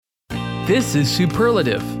This is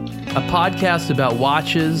Superlative, a podcast about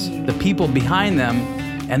watches, the people behind them,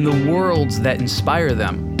 and the worlds that inspire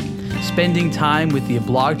them. Spending time with the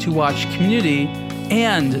Blog to Watch community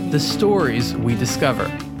and the stories we discover.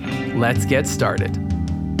 Let's get started.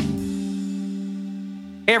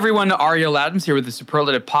 Hey everyone, Ariel Adams here with the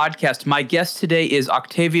Superlative Podcast. My guest today is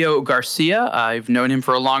Octavio Garcia. I've known him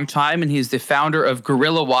for a long time, and he's the founder of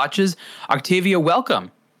Gorilla Watches. Octavio,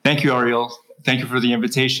 welcome. Thank you, Ariel. Thank you for the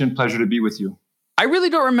invitation. Pleasure to be with you. I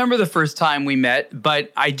really don't remember the first time we met,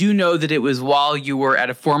 but I do know that it was while you were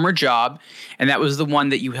at a former job, and that was the one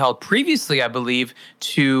that you held previously, I believe,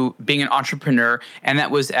 to being an entrepreneur, and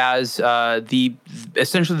that was as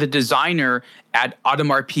essentially the designer at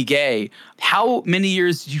Audemars Piguet. How many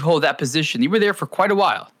years did you hold that position? You were there for quite a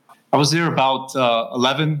while. I was there about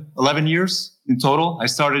 11 years in total. I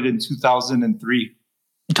started in 2003.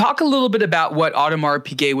 Talk a little bit about what Audemars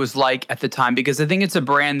Piguet was like at the time, because I think it's a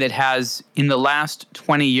brand that has, in the last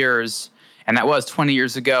 20 years, and that was 20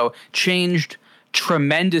 years ago, changed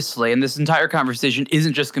tremendously. And this entire conversation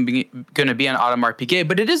isn't just going to be on Audemars Piguet,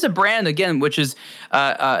 but it is a brand, again, which is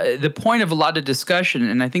the point of a lot of discussion.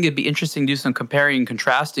 And I think it'd be interesting to do some comparing and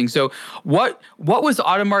contrasting. So what was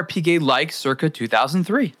Audemars Piguet like circa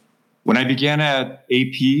 2003? When I began at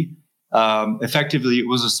AP, effectively, it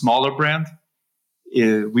was a smaller brand.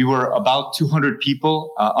 We were about 200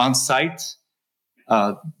 people on site.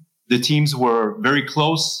 The teams were very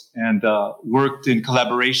close and worked in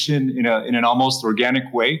collaboration in an almost organic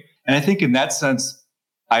way. And I think in that sense,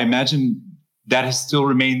 I imagine that has still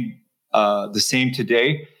remained the same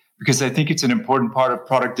today, because I think it's an important part of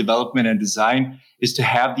product development and design is to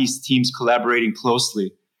have these teams collaborating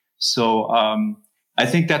closely. So I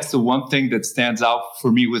think that's the one thing that stands out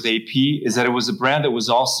for me with AP, is that it was a brand that was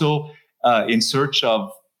also in search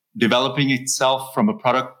of developing itself from a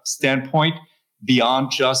product standpoint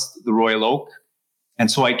beyond just the Royal Oak.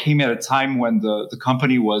 And so I came at a time when the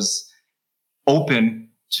company was open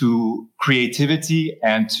to creativity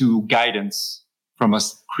and to guidance from a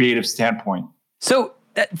creative standpoint. So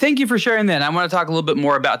thank you for sharing that. I want to talk a little bit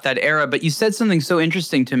more about that era, but you said something so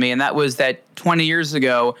interesting to me, and that was that 20 years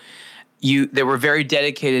ago, they were very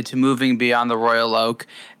dedicated to moving beyond the Royal Oak.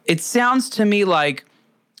 It sounds to me like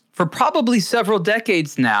for probably several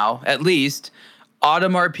decades now, at least,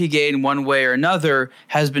 Audemars Piguet in one way or another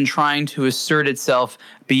has been trying to assert itself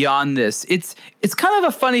beyond this. It's kind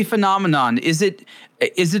of a funny phenomenon. Is it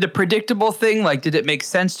a predictable thing? Like, did it make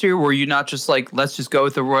sense to you? Were you not just like, let's just go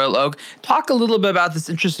with the Royal Oak? Talk a little bit about this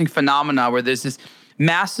interesting phenomenon where there's this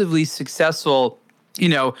massively successful,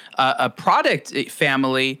 a product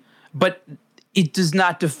family, but it does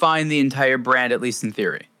not define the entire brand, at least in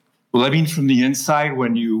theory. Well, I mean, from the inside,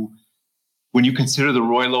 when you consider the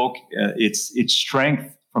Royal Oak, its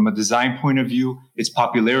strength from a design point of view, its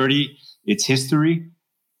popularity, its history,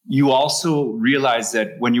 you also realize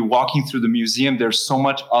that when you're walking through the museum, there's so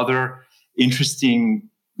much other interesting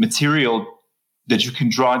material that you can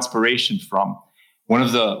draw inspiration from. One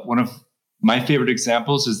of my favorite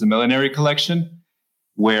examples is the millinery collection,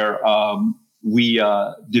 where we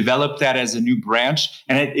developed that as a new branch.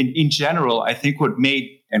 And in general, I think what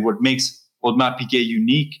makes Audemars Piguet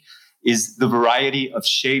unique is the variety of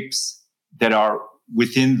shapes that are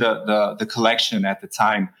within the collection at the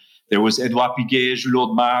time. There was Edouard Piguet, Jules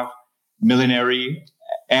Audemars, millinery,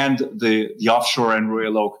 and the offshore and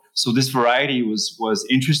Royal Oak. So this variety was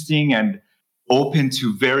interesting and open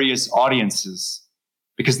to various audiences,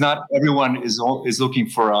 because not everyone is looking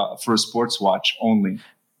for a sports watch only.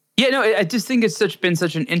 Yeah, no, I just think it's been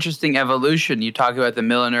such an interesting evolution. You talk about the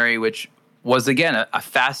millinery, which was, again, a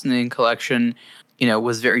fascinating collection,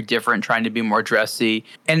 was very different, trying to be more dressy.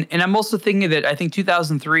 And I'm also thinking that I think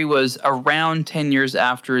 2003 was around 10 years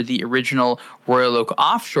after the original Royal Oak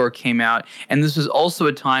Offshore came out. And this was also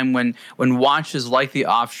a time when watches like the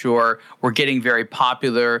Offshore were getting very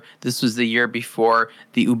popular. This was the year before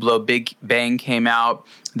the Hublot Big Bang came out.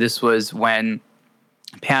 This was when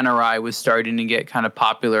Panerai was starting to get kind of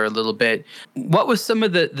popular a little bit. What was some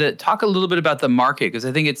of the talk a little bit about the market? Because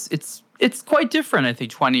I think it's quite different, I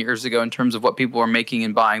think, 20 years ago in terms of what people were making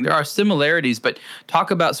and buying. There are similarities, but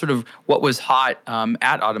talk about sort of what was hot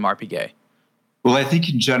at Audemars Piguet. Well, I think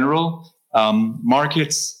in general,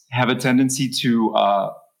 markets have a tendency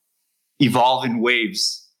to evolve in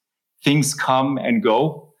waves. Things come and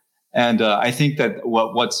go. And I think that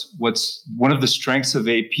what's one of the strengths of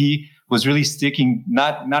AP was really sticking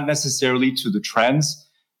not necessarily to the trends,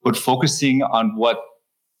 but focusing on what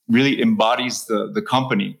really embodies the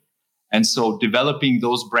company. And so developing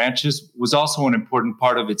those branches was also an important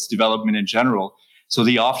part of its development in general. So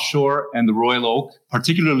the offshore and the Royal Oak,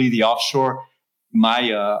 particularly the offshore,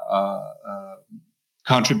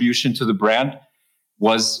 contribution to the brand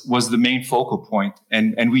was the main focal point,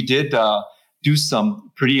 and we did do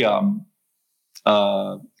some pretty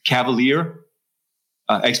cavalier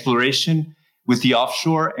exploration with the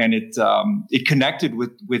offshore, and it connected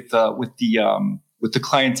with the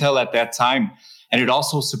clientele at that time, and it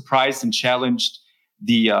also surprised and challenged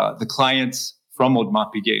the clients from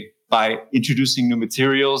Audemars Piguet by introducing new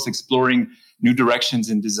materials, exploring new directions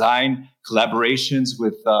in design, collaborations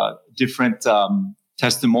with different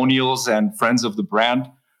testimonials and friends of the brand.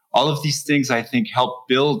 All of these things, I think, helped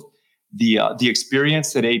build the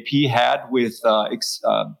experience that AP had with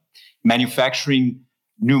manufacturing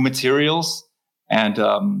new materials, and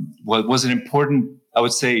what was an important, I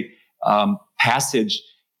would say, passage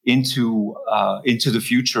into the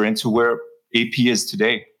future, into where AP is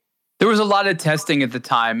today. There was a lot of testing at the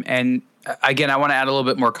time, and again, I want to add a little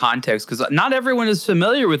bit more context because not everyone is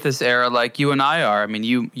familiar with this era like you and I are. I mean,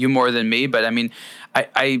 you more than me, but I mean,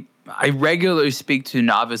 I regularly speak to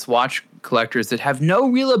novice watch collectors that have no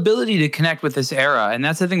real ability to connect with this era. And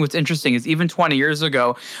that's, I think, what's interesting is even 20 years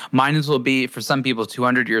ago, might as well be, for some people,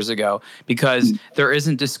 200 years ago, because there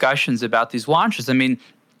isn't discussions about these watches. I mean,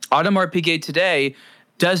 Audemars Piguet today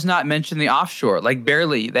does not mention the offshore, like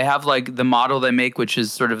barely. They have like the model they make, which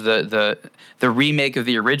is sort of the remake of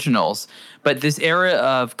the originals. But this era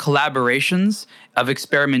of collaborations, of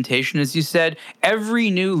experimentation, as you said,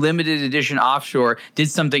 every new limited edition offshore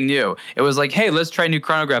did something new. It was like, hey, let's try new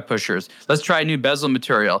chronograph pushers. Let's try new bezel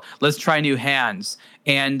material. Let's try new hands.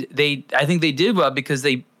 And I think they did well because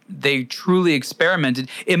they truly experimented.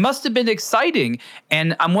 It must have been exciting.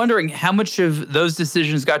 And I'm wondering how much of those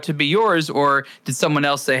decisions got to be yours, or did someone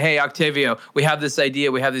else say, hey, Octavio, we have this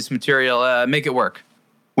idea, we have this material, make it work?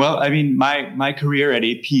 Well, I mean, my career at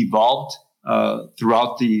AP evolved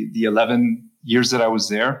throughout the 11 years that I was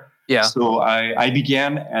there. Yeah. So I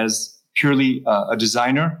began as purely a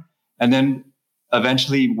designer, and then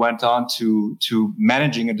eventually went on to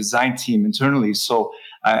managing a design team internally. So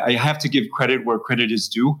I have to give credit where credit is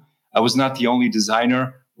due. I was not the only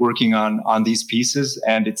designer working on these pieces,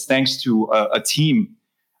 and it's thanks to a team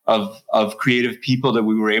of creative people that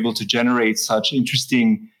we were able to generate such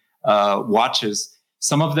interesting watches.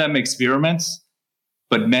 Some of them experiments,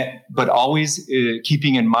 but always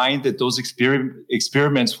keeping in mind that those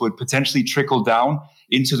experiments would potentially trickle down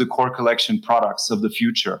into the core collection products of the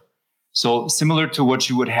future. So similar to what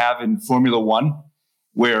you would have in Formula One,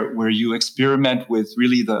 where you experiment with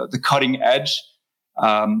really the cutting edge.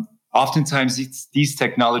 Oftentimes these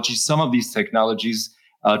technologies, some of these technologies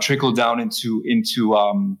trickle down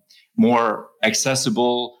into more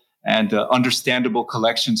accessible and understandable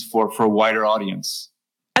collections for a wider audience.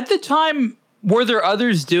 At the time, were there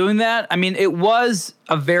others doing that? I mean, it was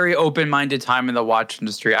a very open-minded time in the watch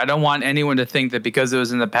industry. I don't want anyone to think that because it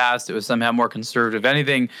was in the past, it was somehow more conservative. If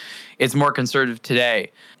anything, it's more conservative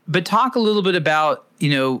today. But talk a little bit about,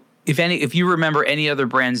 if you remember any other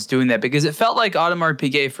brands doing that, because it felt like Audemars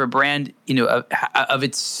Piguet, for a brand, of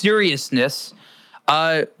its seriousness,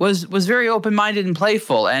 was very open-minded and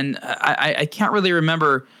playful. And I can't really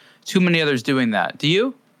remember too many others doing that. Do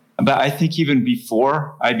you? But I think even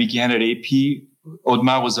before I began at AP,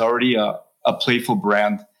 Audemars was already a playful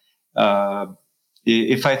brand.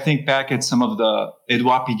 If I think back at some of the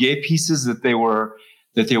Edouard Piguet pieces that they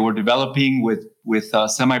were developing with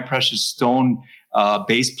semi-precious stone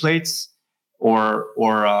base plates, or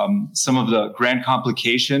some of the grand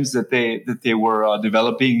complications that they were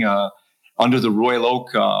developing under the Royal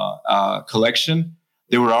Oak collection,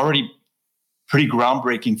 they were already pretty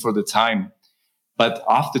groundbreaking for the time. But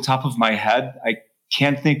off the top of my head, I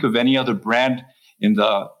can't think of any other brand in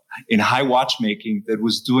high watchmaking that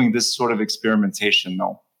was doing this sort of experimentation.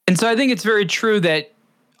 No. And so I think it's very true that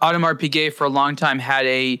Audemars Piguet for a long time had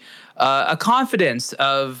a confidence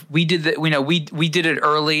of we did it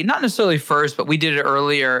early, not necessarily first, but we did it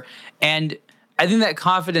earlier. And I think that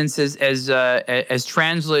confidence has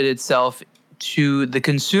translated itself to the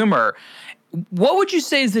consumer. What would you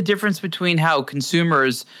say is the difference between how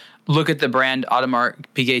consumers look at the brand Audemars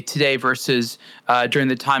Piguet today versus during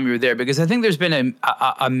the time you were there? Because I think there's been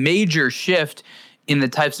a major shift in the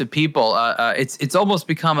types of people. It's almost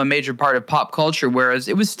become a major part of pop culture, whereas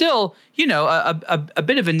it was still, a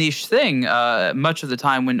bit of a niche thing much of the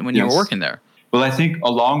time when you were working there. Well, I think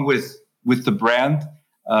along with the brand,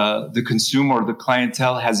 the consumer, the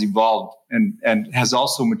clientele has evolved and has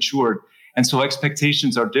also matured. And so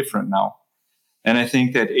expectations are different now. And I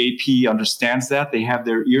think that AP understands that. They have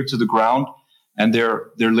their ear to the ground, and they're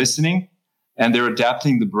listening, and they're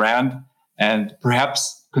adapting the brand, and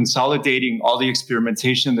perhaps consolidating all the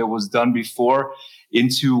experimentation that was done before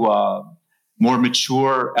into more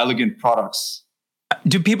mature, elegant products.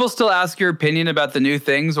 Do people still ask your opinion about the new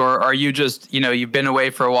things, or are you just, you've been away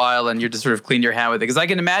for a while and you're just sort of clean your hand with it? Because I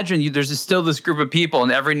can imagine there's still this group of people,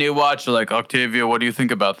 and every new watch are like, Octavio, what do you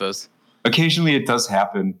think about this? Occasionally it does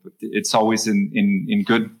happen, but it's always in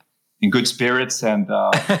good spirits. And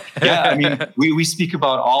we speak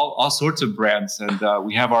about all sorts of brands, and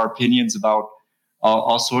we have our opinions about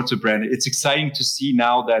all sorts of brands. It's exciting to see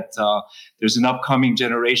now that there's an upcoming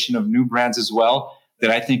generation of new brands as well that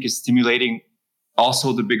I think is stimulating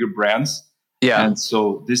also the bigger brands. Yeah. And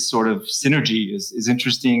so this sort of synergy is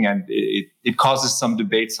interesting, and it causes some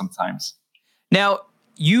debate sometimes. Now,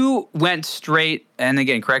 you went straight, and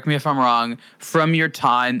again, correct me if I'm wrong, from your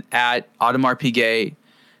time at Audemars Piguet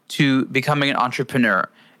to becoming an entrepreneur.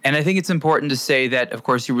 And I think it's important to say that, of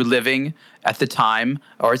course, you were living at the time,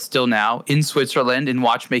 or still now, in Switzerland, in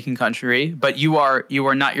watchmaking country, but you are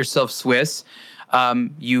not yourself Swiss.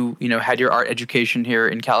 You had your art education here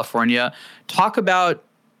in California. Talk about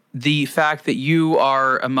the fact that you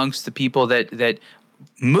are amongst the people that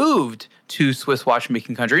moved to Swiss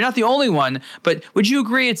watchmaking country. You're not the only one, but would you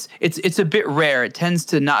agree it's a bit rare? It tends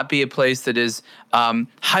to not be a place that is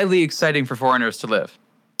highly exciting for foreigners to live.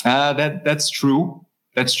 That's true.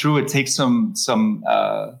 That's true. It takes some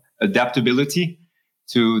adaptability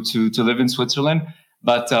to live in Switzerland.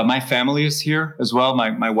 But my family is here as well.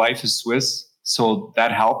 My wife is Swiss, so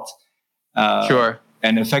that helped. Sure.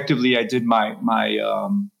 And effectively, I did my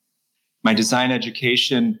design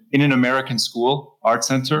education in an American school, art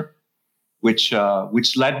center, which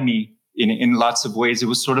led me in lots of ways. It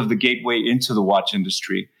was sort of the gateway into the watch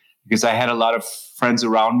industry, because I had a lot of friends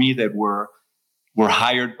around me that were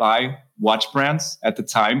hired by watch brands at the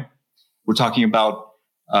time. We're talking about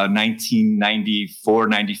 1994,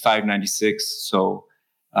 95, 96. So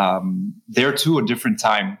there too, a different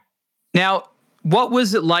time. Now, what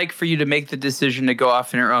was it like for you to make the decision to go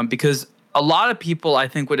off on your own? Because a lot of people, I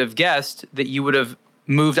think, would have guessed that you would have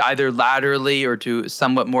moved either laterally or to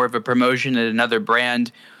somewhat more of a promotion at another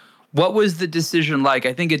brand. What was the decision like?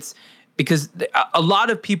 I think it's because a lot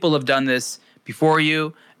of people have done this before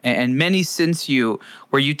you and many since you,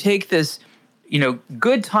 where you take this,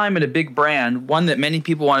 good time at a big brand, one that many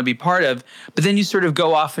people want to be part of, but then you sort of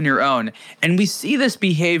go off on your own. And we see this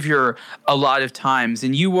behavior a lot of times.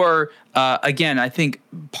 And you were, again, I think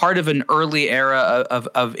part of an early era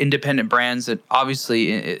of independent brands that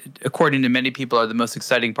obviously, according to many people, are the most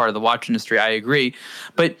exciting part of the watch industry. I agree.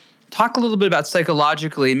 But talk a little bit about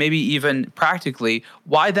psychologically, maybe even practically,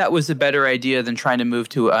 why that was a better idea than trying to move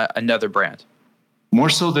to another brand. More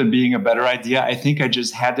so than being a better idea, I think I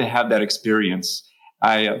just had to have that experience.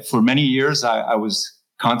 For many years, I was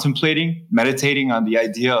contemplating, meditating on the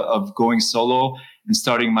idea of going solo and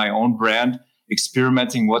starting my own brand,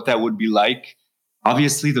 experimenting what that would be like.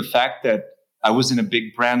 Obviously, the fact that I was in a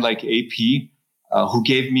big brand like AP, who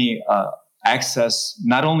gave me access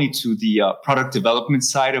not only to the product development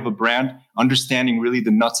side of a brand, understanding really the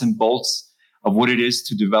nuts and bolts of what it is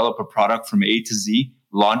to develop a product from A to Z,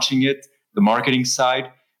 launching it, the marketing side,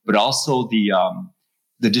 but also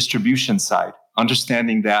the distribution side,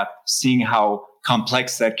 understanding that, seeing how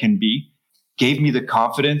complex that can be, gave me the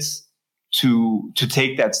confidence to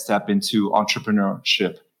take that step into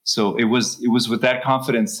entrepreneurship. So it was with that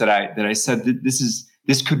confidence that I said that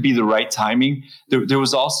this could be the right timing. There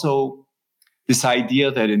was also this idea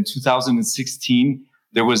that in 2016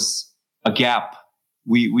 there was a gap.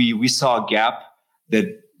 We saw a gap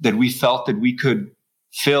that we felt that we could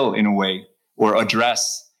fill in a way or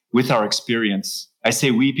address with our experience. I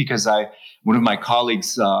say we because one of my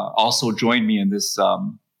colleagues also joined me in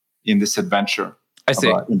this adventure. I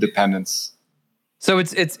see. Independence. So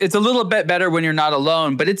it's a little bit better when you're not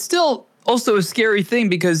alone, but it's still also a scary thing,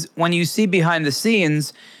 because when you see behind the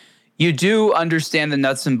scenes, you do understand the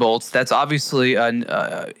nuts and bolts. That's obviously an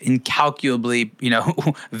incalculably,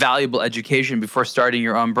 valuable education before starting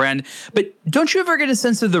your own brand. But don't you ever get a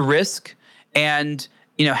sense of the risk and,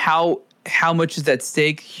 how much is at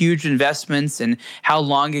stake, huge investments, and how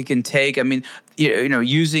long it can take? I mean,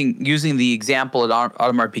 using the example at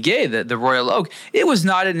Audemars Piguet, the Royal Oak, it was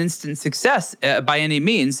not an instant success by any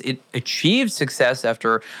means. It achieved success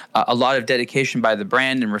after a lot of dedication by the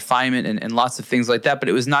brand and refinement and lots of things like that, but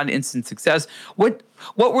it was not an instant success. What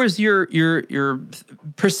was your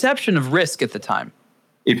perception of risk at the time?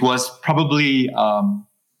 It was probably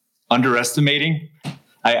underestimating.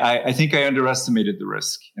 I think I underestimated the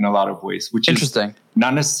risk in a lot of ways, which interesting. Is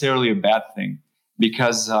not necessarily a bad thing,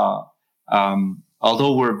 because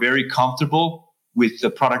although we're very comfortable with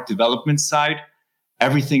the product development side,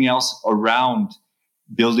 everything else around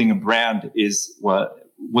building a brand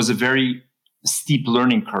was a very steep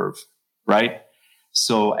learning curve, right?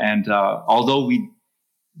 So, and although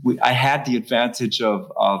I had the advantage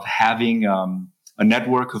of having a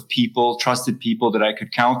network of people, trusted people that I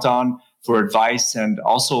could count on for advice and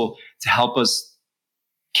also to help us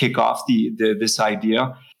kick off this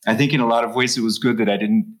idea. I think in a lot of ways it was good that I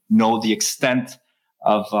didn't know the extent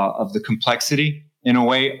of the complexity in a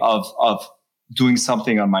way of doing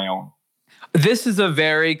something on my own. This is a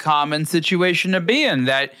very common situation to be in,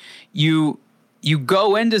 that you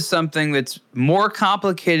go into something that's more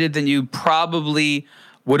complicated than you probably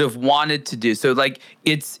would have wanted to do. So like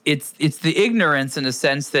it's the ignorance in a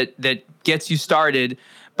sense that gets you started,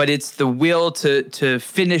 but it's the will to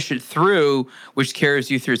finish it through which carries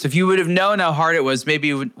you through. So if you would have known how hard it was, maybe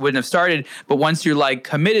you wouldn't have started. But once you're like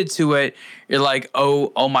committed to it, you're like,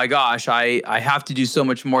 oh my gosh, I have to do so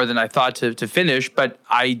much more than I thought to finish, but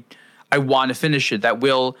I want to finish it. That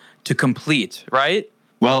will to complete, right?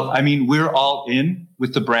 Well, I mean, we're all in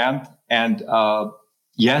with the brand, and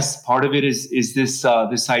yes, part of it is this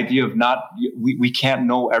idea of we can't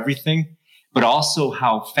know everything, but also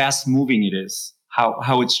how fast moving it is,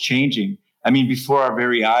 how it's changing. I mean, before our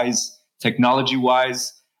very eyes, technology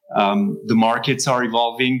wise, the markets are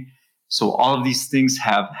evolving, so all of these things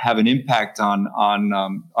have an impact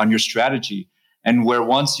on your strategy. And where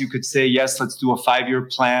once you could say, yes, let's do a 5-year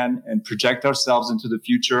plan and project ourselves into the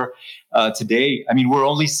future. Today, I mean, we're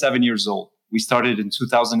only 7 years old. We started in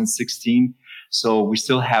 2016, so we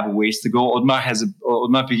still have a ways to go. Audemars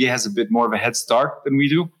Piguet has a bit more of a head start than we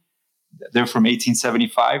do. They're from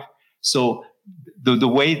 1875. So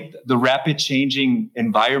the rapid changing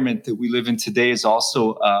environment that we live in today is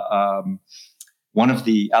also one of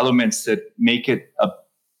the elements that make it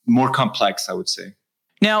more complex, I would say.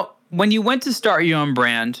 Now, when you went to start your own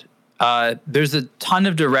brand, there's a ton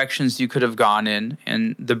of directions you could have gone in,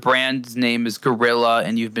 and the brand's name is Gorilla,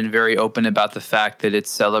 and you've been very open about the fact that it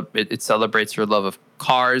celebrates your love of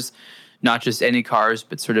cars, not just any cars,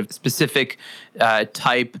 but sort of specific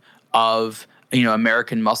type of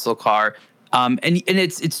American muscle car. And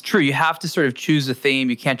it's true. You have to sort of choose a theme.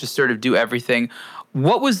 You can't just sort of do everything.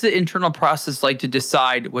 What was the internal process like to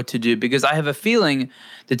decide what to do? Because I have a feeling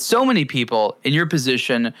that so many people in your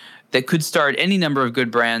position that could start any number of good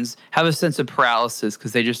brands have a sense of paralysis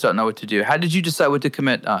because they just don't know what to do. How did you decide what to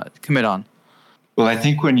commit on? Well, I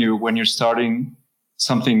think when you're starting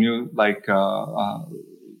something new, like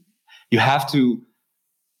you have to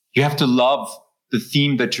love the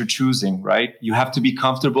theme that you're choosing, right? You have to be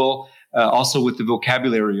comfortable also with the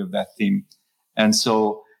vocabulary of that theme, and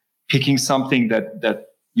so picking something that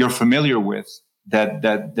you're familiar with,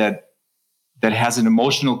 that has an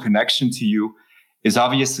emotional connection to you, is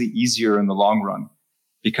obviously easier in the long run,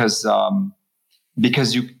 because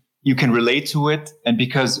you can relate to it, and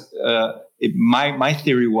because my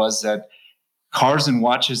theory was that cars and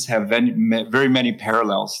watches have very many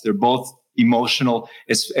parallels. They're both emotional.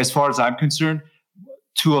 As far as I'm concerned,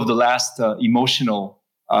 two of the last emotional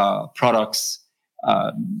products,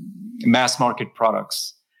 mass market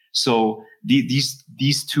products. So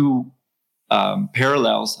these two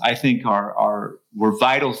parallels, I think, were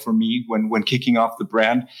vital for me when kicking off the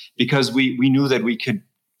brand, because we knew that we could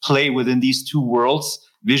play within these two worlds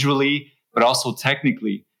visually, but also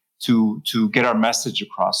technically to get our message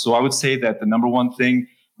across. So I would say that the number one thing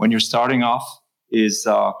when you're starting off is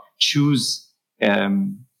choose a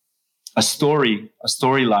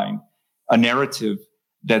storyline, a narrative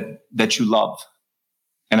that you love.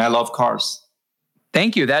 And I love cars.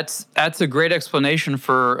 Thank you. That's a great explanation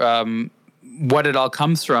for what it all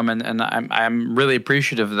comes from, and I'm really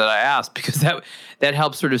appreciative that I asked, because that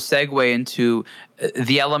helps sort of segue into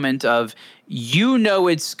the element of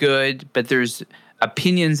it's good, but there's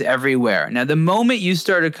opinions everywhere. Now, the moment you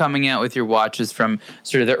started coming out with your watches, from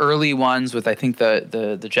sort of the early ones with, I think,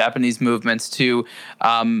 the Japanese movements, to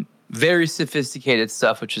very sophisticated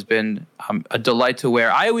stuff, which has been a delight to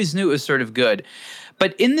wear, I always knew it was sort of good.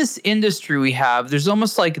 But in this industry there's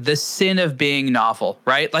almost like the sin of being novel,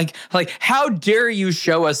 right? Like how dare you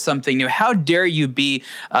show us something new? How dare you be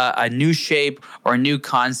a new shape or a new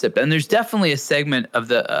concept? And there's definitely a segment of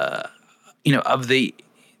the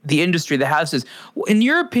industry that has this. In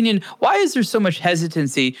your opinion, why is there so much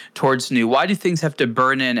hesitancy towards new? Why do things have to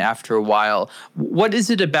burn in after a while? What is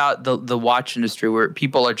it about the watch industry where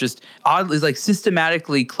people are just oddly, like,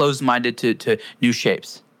 systematically closed-minded to new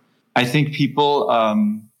shapes? I think people,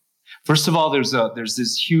 first of all, there's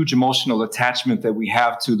this huge emotional attachment that we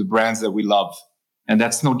have to the brands that we love. And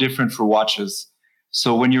that's no different for watches.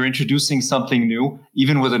 So when you're introducing something new,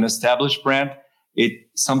 even with an established brand, it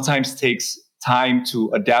sometimes takes time to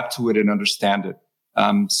adapt to it and understand it.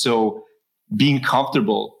 So being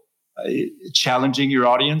comfortable, challenging your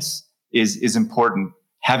audience, is important.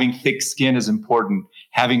 Having thick skin is important.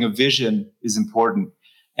 Having a vision is important.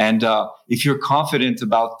 And if you're confident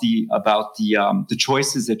about the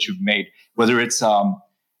choices that you've made, whether it's a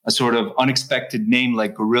sort of unexpected name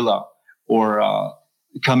like Gorilla, or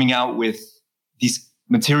coming out with these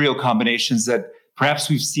material combinations that perhaps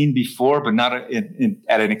we've seen before, but not at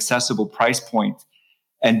an accessible price point,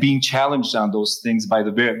 and being challenged on those things by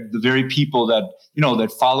the very people that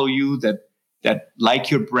that follow you, that like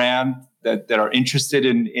your brand, that are interested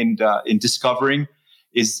in discovering,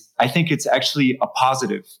 I think it's actually a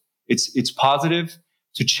positive. It's positive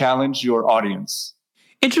to challenge your audience.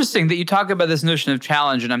 Interesting that you talk about this notion of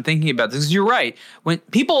challenge, and I'm thinking about this because you're right. When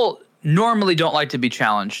people normally don't like to be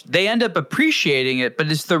challenged, they end up appreciating it,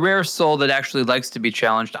 but it's the rare soul that actually likes to be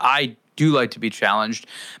challenged. I do like to be challenged.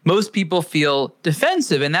 Most people feel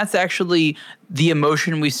defensive, and that's actually the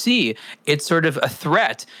emotion we see. It's sort of a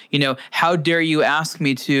threat. How dare you ask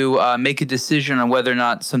me to make a decision on whether or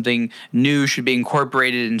not something new should be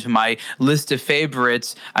incorporated into my list of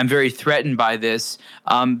favorites? I'm very threatened by this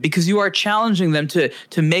because you are challenging them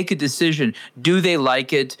to make a decision. Do they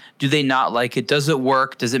like it? Do they not like it? Does it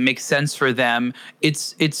work? Does it make sense for them?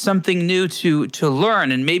 It's something new to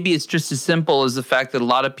learn, and maybe it's just as simple as the fact that a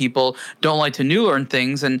lot of people don't like to new learn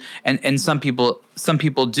things, and some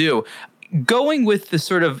people do. Going with the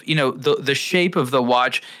sort of, the shape of the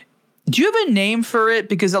watch, do you have a name for it?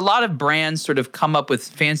 Because a lot of brands sort of come up with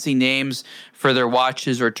fancy names for their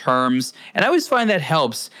watches or terms, and I always find that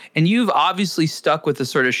helps. And you've obviously stuck with the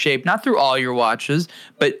sort of shape, not through all your watches,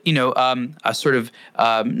 but, a sort of,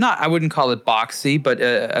 I wouldn't call it boxy, but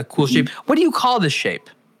a cool shape. What do you call this shape?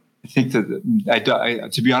 I think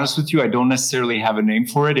that, to be honest with you, I don't necessarily have a name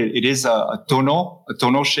for it. It is a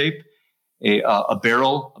tono shape. A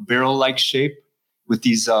barrel-like shape with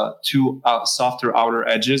these two softer outer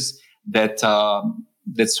edges that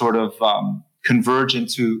sort of converge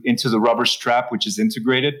into the rubber strap, which is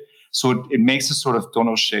integrated. So it makes a sort of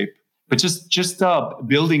tono shape. But just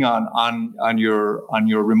building on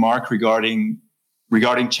your remark regarding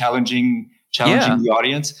challenging the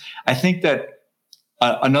audience, I think that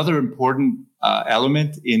another important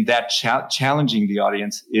element in that challenging the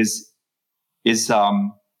audience is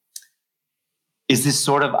this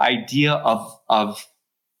sort of idea of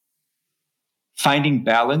finding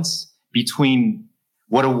balance between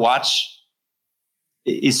what a watch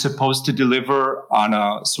is supposed to deliver on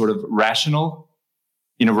a sort of rational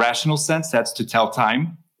sense, that's to tell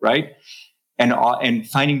time, right? And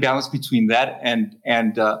finding balance between that and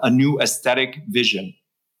a new aesthetic vision.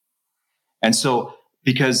 And so,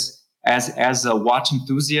 because as a watch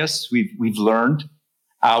enthusiasts, we've learned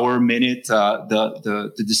hour, minute,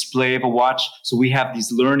 the display of a watch. So we have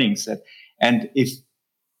these learnings and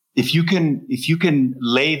if you can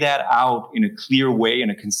lay that out in a clear way, in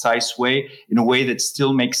a concise way, in a way that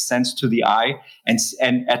still makes sense to the eye, and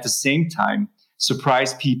at the same time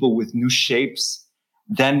surprise people with new shapes,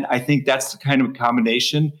 then I think that's the kind of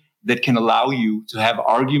combination that can allow you to have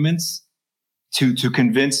arguments to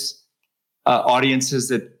convince audiences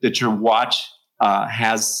that your watch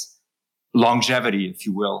has longevity, if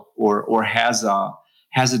you will, or has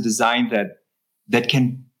a design that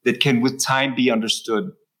can with time be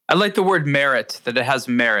understood. I like the word merit, that it has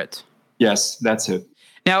merit. Yes, that's it.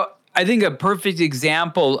 Now, I think a perfect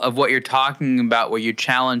example of what you're talking about, where you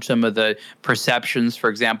challenge some of the perceptions, for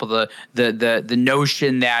example, the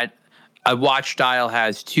notion that a watch dial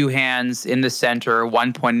has two hands in the center,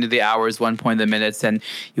 one pointing to the hours, one pointing to the minutes, and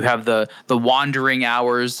you have the wandering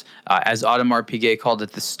hours, as Audemars Piguet called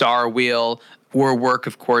it, the star wheel. Work,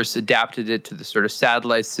 of course, adapted it to the sort of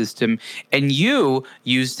satellite system, and you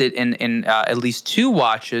used it in at least two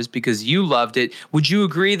watches because you loved it. Would you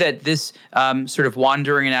agree that this sort of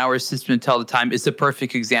wandering hours system to tell the time is the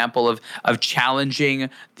perfect example of challenging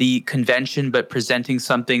the convention, but presenting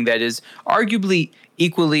something that is arguably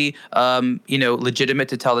equally, legitimate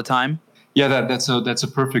to tell the time? Yeah, that's a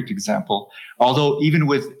perfect example. Although even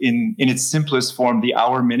in its simplest form, the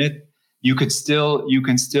hour minute, you can still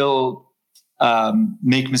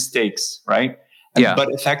make mistakes, right? Yeah. But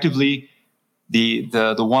effectively,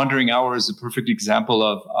 the wandering hour is a perfect example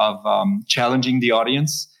of challenging the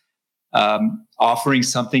audience, offering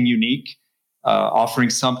something unique, offering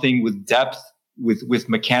something with depth, with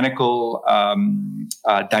mechanical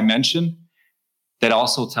dimension that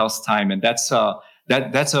also tells time. And that's a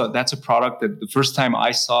product that the first time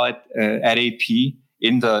I saw it at AP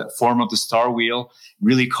in the form of the star wheel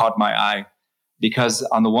really caught my eye, because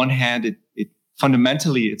on the one hand, it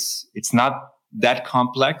fundamentally it's not that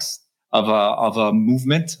complex of a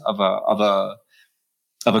movement of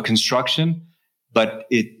a construction, but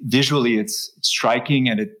it's striking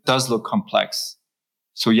and it does look complex.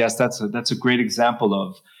 So yes, that's a great example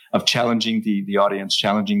of challenging the audience,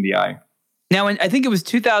 challenging the eye. Now, I think it was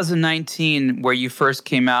 2019 where you first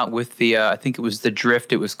came out with I think it was the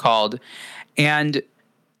Drift, it was called. And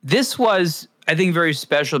this was, I think, very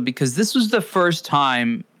special because this was the first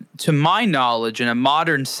time, to my knowledge, in a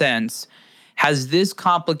modern sense, has this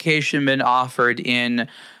complication been offered in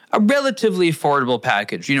a relatively affordable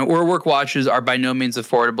package. Urwerk watches are by no means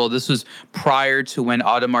affordable. This was prior to when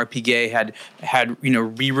Audemars Piguet had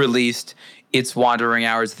re-released its Wandering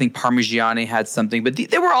Hours. I think Parmigiani had something, but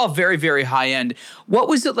they were all very, very high end. What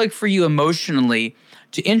was it like for you emotionally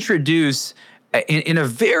to introduce in a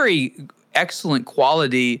very excellent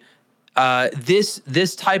quality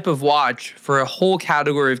this type of watch for a whole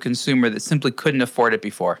category of consumer that simply couldn't afford it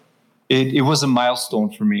before? It was a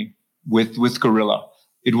milestone for me with Gorilla.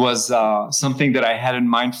 It was something that I had in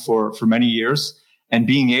mind for many years, and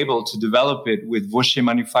being able to develop it with Vaucher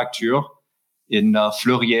Manufacture in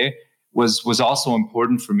Fleurier was also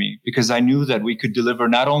important for me, because I knew that we could deliver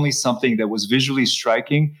not only something that was visually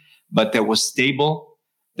striking, but that was stable,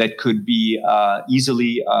 that could be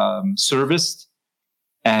easily serviced.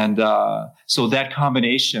 And so that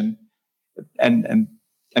combination, and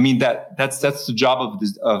I mean, that's the job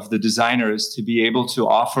of the designer, is to be able to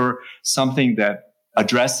offer something that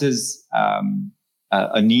addresses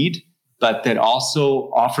a need, but that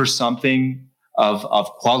also offers something of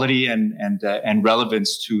quality and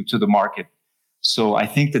relevance to the market. So I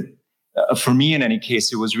think that for me, in any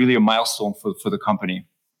case, it was really a milestone for the company.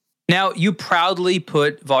 Now, you proudly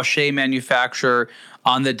put Vaucher Manufacture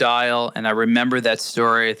on the dial, and I remember that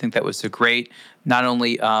story. I think that was a great, not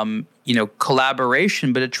only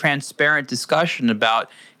collaboration, but a transparent discussion about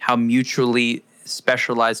how mutually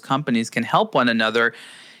specialized companies can help one another.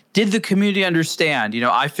 Did the community understand?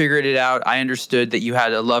 I figured it out. I understood that you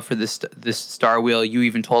had a love for this Star Wheel. You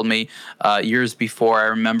even told me years before, I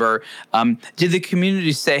remember. Did the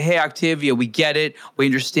community say, hey, Octavio, we get it. We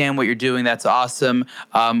understand what you're doing. That's awesome.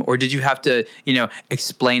 Or did you have to,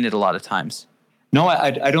 explain it a lot of times? No,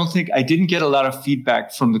 I don't think I didn't get a lot of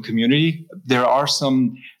feedback from the community. There are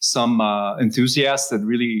some enthusiasts that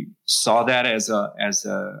really saw that as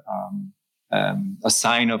a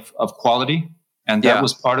sign of quality. And that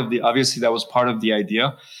was part of the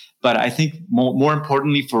idea. But I think more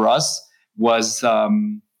importantly for us was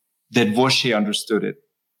that Vaucher understood it,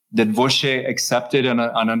 that Vaucher accepted and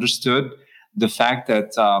understood the fact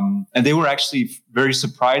that, and they were actually very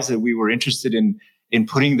surprised that we were interested in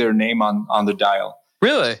putting their name on the dial.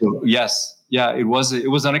 Really? So, yes. Yeah, it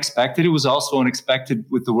was unexpected. It was also unexpected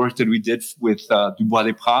with the work that we did with Dubois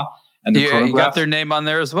des Pras and the chronograph. You got their name on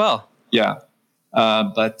there as well. Yeah.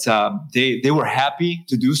 But they were happy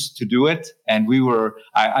to do it, and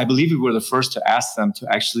I believe we were the first to ask them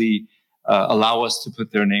to actually allow us to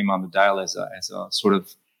put their name on the dial as a sort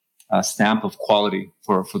of stamp of quality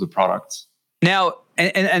for the product. Now,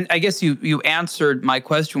 and I guess you answered my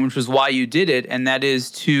question, which was why you did it, and that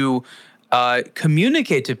is to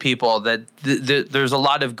communicate to people that there's a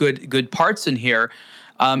lot of good parts in here.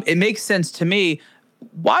 It makes sense to me.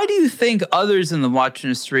 Why do you think others in the watch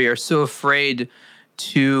industry are so afraid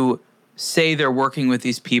to say they're working with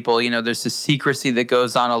these people? There's this secrecy that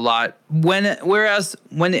goes on a lot. Whereas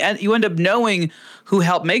when you end up knowing who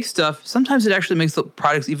helped make stuff, sometimes it actually makes the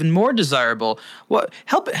products even more desirable.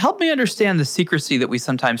 Help me understand the secrecy that we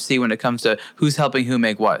sometimes see when it comes to who's helping who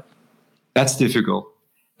make what. That's difficult.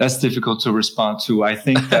 That's difficult to respond to. I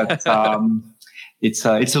think that it's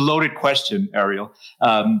a loaded question, Ariel.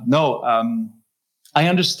 I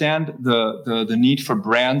understand the need for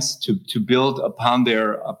brands to build upon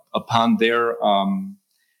their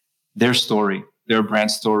story, their brand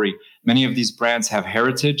story. Many of these brands have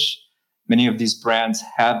heritage. Many of these brands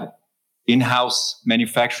have in-house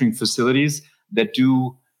manufacturing facilities that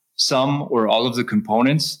do some or all of the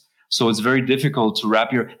components. So it's very difficult to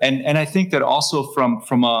wrap and I think that also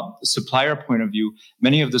from a supplier point of view,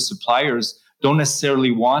 many of the suppliers don't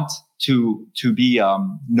necessarily want to be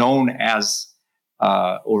known as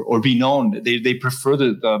or be known. They prefer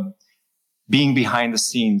the being behind the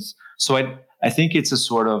scenes. So I think it's a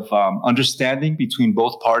sort of understanding between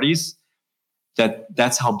both parties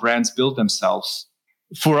that's how brands build themselves.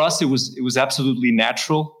 For us, it was absolutely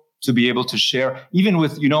natural to be able to share, even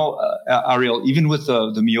with Ariel, even with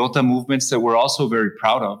the Miyota movements that we're also very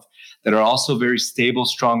proud of, that are also very stable,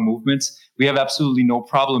 strong movements. We have absolutely no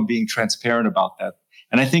problem being transparent about that.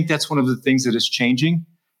 And I think that's one of the things that is changing.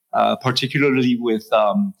 Particularly with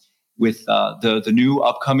the new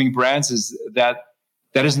upcoming brands, is that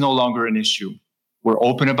is no longer an issue. We're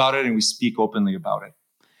open about it and we speak openly about it.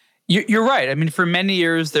 You're right. I mean, for many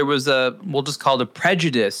years, there was we'll just call it a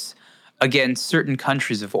prejudice against certain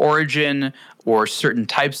countries of origin or certain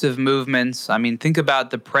types of movements. I mean, think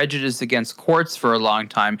about the prejudice against quartz for a long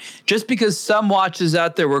time. Just because some watches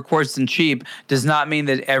out there were quartz and cheap does not mean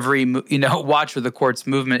that every, watch with a quartz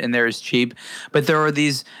movement in there is cheap. But there are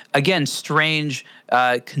these, again, strange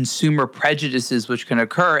consumer prejudices which can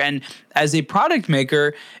occur. And as a product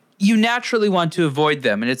maker, you naturally want to avoid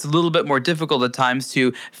them. And it's a little bit more difficult at times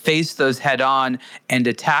to face those head on and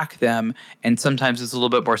attack them. And sometimes it's a little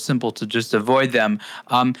bit more simple to just avoid them.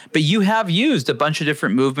 But you have used a bunch of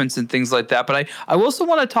different movements and things like that. But I also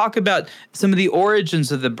want to talk about some of the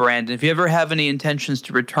origins of the brand. And if you ever have any intentions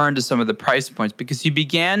to return to some of the price points, because you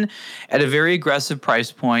began at a very aggressive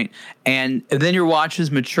price point, and then your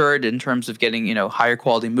watches matured in terms of getting, higher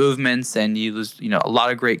quality movements, and you lose, a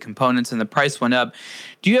lot of great components, and the price went up.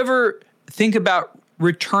 Do you ever think about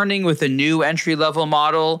returning with a new entry-level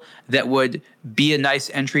model that would be a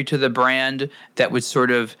nice entry to the brand that would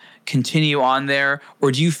sort of continue on there?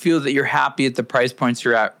 Or do you feel that you're happy at the price points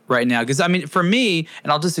you're at right now? Because, I mean, for me,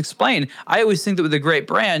 and I'll just explain, I always think that with a great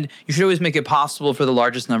brand, you should always make it possible for the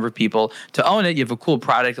largest number of people to own it. You have a cool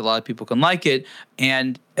product. A lot of people can like it.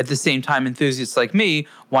 And at the same time, enthusiasts like me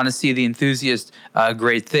want to see the enthusiast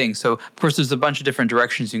great thing. So, of course, there's a bunch of different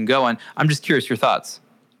directions you can go in. I'm just curious your thoughts.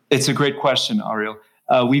 It's a great question, Ariel.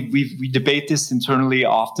 We debate this internally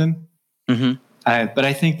often, but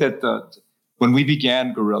I think that when we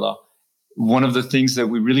began Gorilla, one of the things that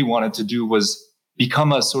we really wanted to do was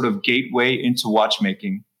become a sort of gateway into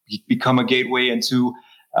watchmaking, become a gateway into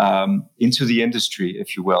the industry,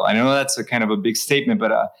 if you will. I know that's a kind of a big statement,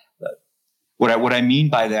 but what I mean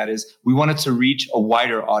by that is we wanted to reach a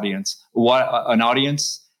wider audience, an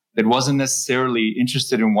audience that wasn't necessarily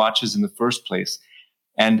interested in watches in the first place.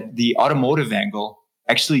 And the automotive angle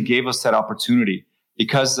actually gave us that opportunity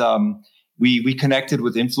because we connected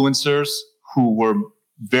with influencers who were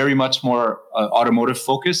very much more automotive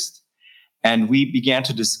focused. And we began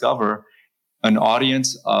to discover an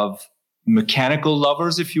audience of mechanical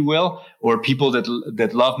lovers, if you will, or people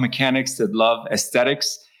that love mechanics, that love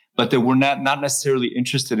aesthetics, but that were not necessarily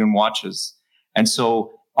interested in watches. And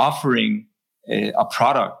so offering a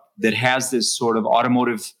product that has this sort of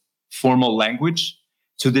automotive formal language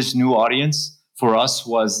to this new audience for us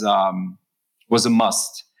was a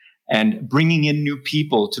must. And bringing in new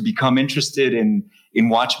people to become interested in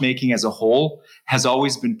watchmaking as a whole has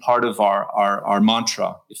always been part of our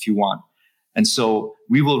mantra, if you want. And so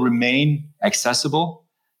we will remain accessible,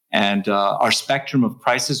 and our spectrum of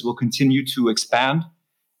prices will continue to expand.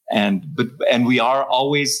 And we are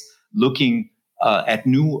always looking at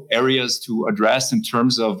new areas to address in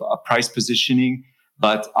terms of price positioning,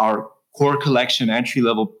 but our core collection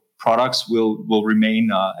entry-level products will remain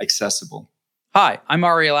accessible. Hi, I'm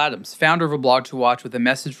Ariel Adams, founder of A Blog to Watch, with a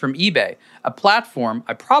message from eBay, a platform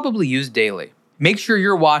I probably use daily. Make sure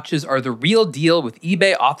your watches are the real deal with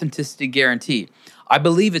eBay Authenticity Guarantee. I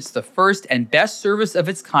believe it's the first and best service of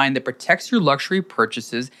its kind that protects your luxury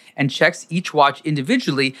purchases and checks each watch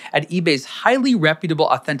individually at eBay's highly reputable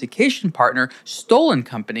authentication partner, Stolen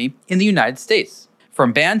Company, in the United States.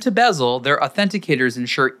 From band to bezel, their authenticators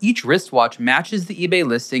ensure each wristwatch matches the eBay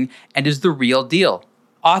listing and is the real deal.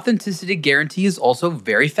 Authenticity Guarantee is also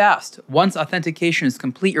very fast. Once authentication is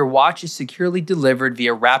complete, your watch is securely delivered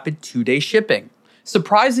via rapid 2-day shipping.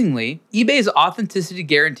 Surprisingly, eBay's Authenticity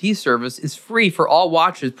Guarantee service is free for all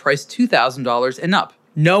watches priced $2,000 and up.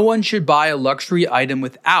 No one should buy a luxury item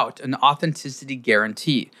without an Authenticity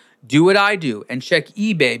Guarantee. Do what I do and check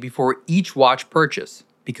eBay before each watch purchase,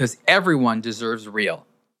 because everyone deserves real.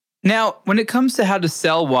 Now, when it comes to how to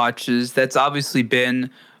sell watches, that's obviously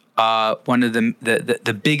been one of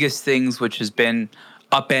the biggest things, which has been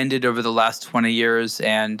upended over the last 20 years.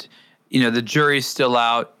 And, the jury's still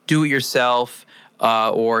out. Do it yourself,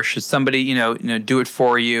 or should somebody, do it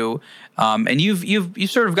for you? And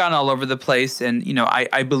you've sort of gone all over the place. And,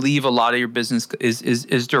 I believe a lot of your business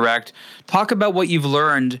is direct. Talk about what you've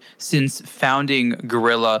learned since founding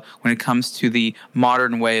Gorilla when it comes to the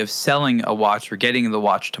modern way of selling a watch or getting the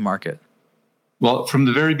watch to market. Well, from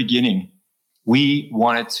the very beginning, we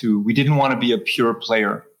didn't want to be a pure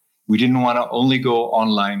player. We didn't want to only go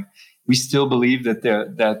online. We still believe that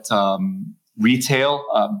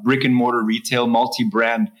retail, brick and mortar retail,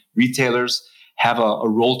 multi-brand retailers have a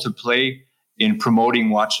role to play in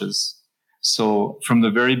promoting watches. So from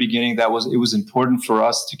the very beginning, it was important for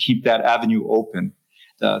us to keep that avenue open.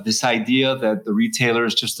 This idea that the retailer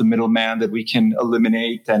is just a middleman that we can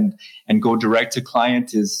eliminate and go direct to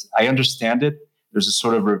client I understand it. There's a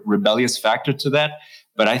sort of rebellious factor to that.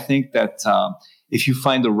 But I think that if you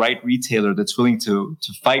find the right retailer that's willing to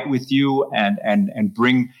fight with you and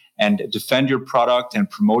bring and defend your product and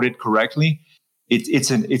promote it correctly,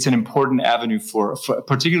 it's an important avenue for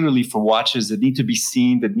particularly for watches that need to be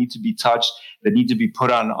seen, that need to be touched, that need to be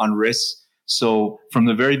put on wrists. So from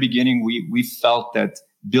the very beginning, we felt that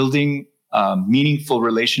building meaningful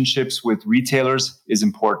relationships with retailers is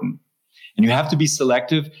important. And you have to be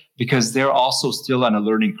selective because they're also still on a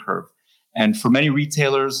learning curve. And for many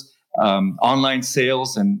retailers, online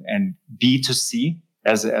sales and B2C,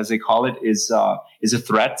 as they call it, is a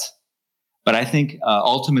threat. But I think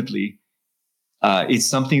ultimately it's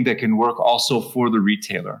something that can work also for the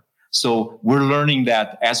retailer. So we're learning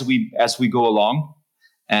that as we go along,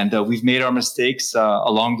 and we've made our mistakes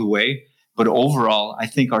along the way. But overall, I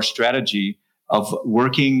think our strategy of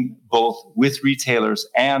working both with retailers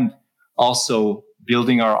and also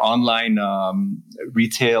building our online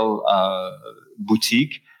retail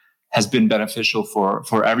boutique has been beneficial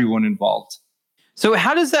for everyone involved. So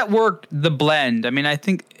how does that work, the blend? I mean, I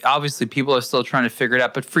think obviously people are still trying to figure it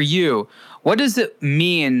out, but for you, what does it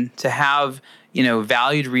mean to have,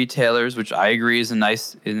 valued retailers, which I agree is a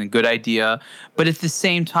nice and a good idea, but at the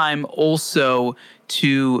same time also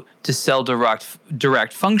to sell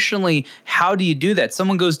direct? Functionally, how do you do that?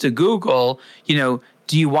 Someone goes to Google,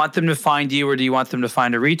 do you want them to find you or do you want them to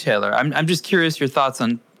find a retailer? I'm just curious your thoughts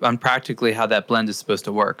on practically how that blend is supposed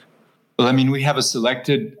to work. Well, I mean, we have a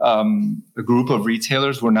selected a group of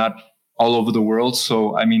retailers. We're not all over the world.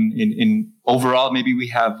 So, I mean, in overall, maybe we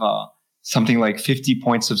have something like 50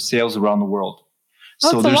 points of sales around the world.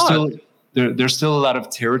 So there's still a lot of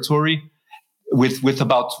territory with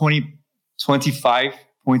about 25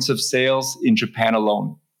 points of sales in Japan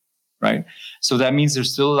alone, right? So that means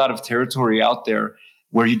there's still a lot of territory out there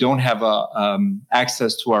where you don't have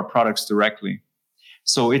access to our products directly.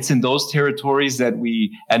 So it's in those territories that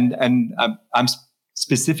I'm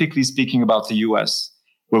specifically speaking about the US,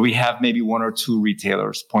 where we have maybe one or two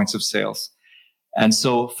retailers, points of sales. And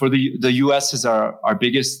so for the US is our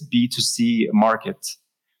biggest B2C market.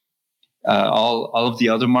 All of the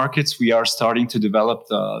other markets, we are starting to develop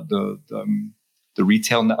the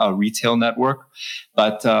retail network.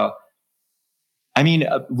 But I mean,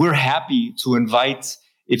 we're happy to invite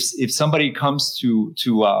if somebody comes to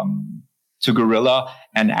Gorilla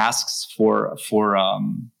and asks for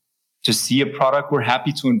to see a product, we're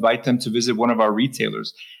happy to invite them to visit one of our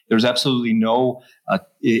retailers. There's absolutely no,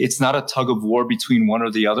 it's not a tug of war between one or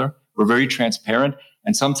the other. We're very transparent.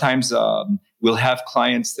 And sometimes we'll have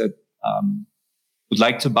clients that would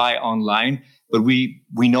like to buy online, but we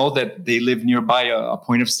know that they live nearby a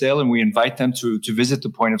point of sale, and we invite them to visit the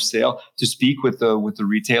point of sale, to speak with the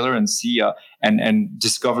retailer and see and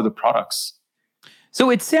discover the products. So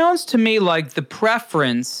it sounds to me like the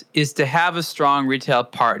preference is to have a strong retail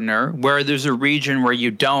partner. Where there's a region where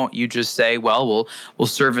you don't, you just say, well, we'll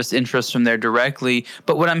service interests from there directly.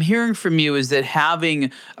 But what I'm hearing from you is that having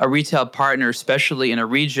a retail partner, especially in a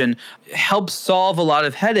region, helps solve a lot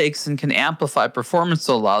of headaches and can amplify performance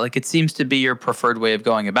a lot. Like, it seems to be your preferred way of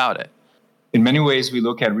going about it. In many ways, we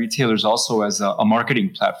look at retailers also as a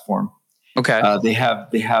marketing platform. Okay. They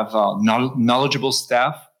have knowledgeable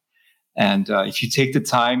staff. And if you take the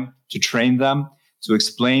time to train them, to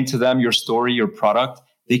explain to them your story, your product,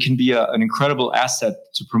 they can be an incredible asset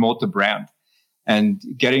to promote the brand. And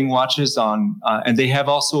getting watches on, and they have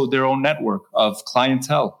also their own network of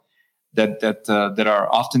clientele that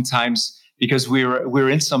are oftentimes, because we're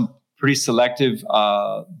in some pretty selective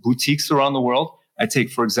boutiques around the world. I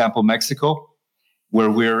take, for example, Mexico,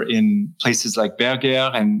 where we're in places like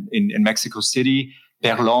Berger and in Mexico City,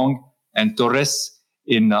 Perlong and Torres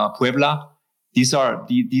in Puebla. These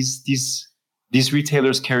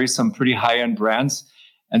retailers carry some pretty high-end brands,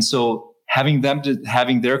 and so having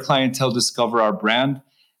their clientele discover our brand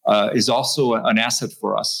is also an asset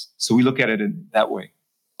for us. So we look at it in that way.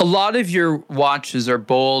 A lot of your watches are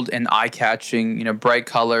bold and eye-catching, bright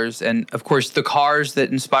colors, and of course the cars that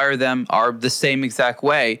inspire them are the same exact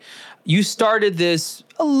way. You started this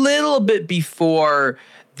a little bit before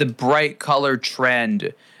the bright color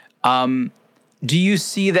trend. Do you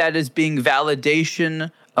see that as being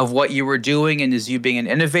validation of what you were doing and as you being an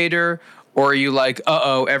innovator? Or are you like,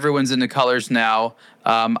 everyone's into colors now.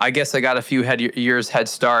 I guess I got a few years head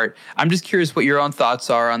start. I'm just curious what your own thoughts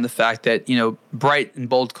are on the fact that, bright and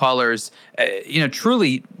bold colors,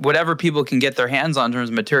 truly whatever people can get their hands on in terms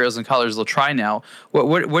of materials and colors, they'll try now.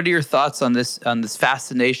 What are your thoughts on this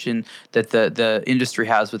fascination that the industry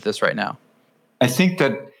has with this right now? I think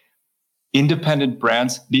that independent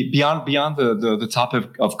brands, beyond the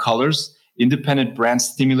topic of colors, independent brands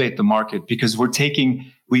stimulate the market because we're taking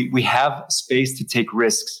we have space to take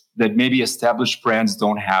risks that maybe established brands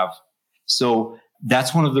don't have. So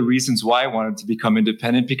that's one of the reasons why I wanted to become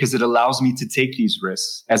independent, because it allows me to take these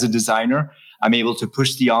risks. As a designer, I'm able to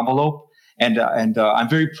push the envelope, and I'm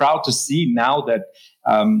very proud to see now that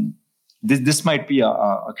this might be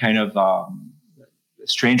a kind of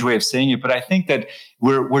strange way of saying it, but I think that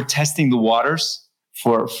we're testing the waters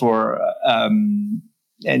for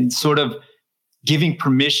and sort of giving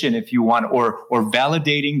permission, if you want, or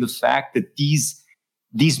validating the fact that these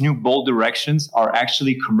new bold directions are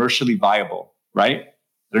actually commercially viable, right?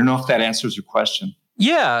 I don't know if that answers your question.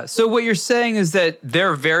 Yeah. So what you're saying is that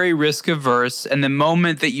they're very risk averse, and the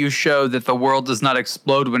moment that you show that the world does not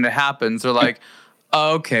explode when it happens, they're like,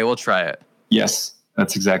 oh, okay, we'll try it. Yes,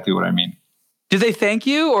 that's exactly what I mean. Do they thank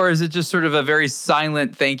you, or is it just sort of a very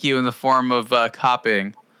silent thank you in the form of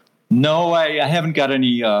copying? No, I haven't got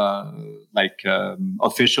any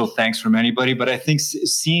official thanks from anybody, but I think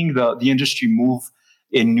seeing the industry move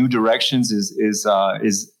in new directions is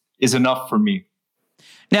enough for me.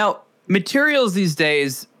 Now, materials these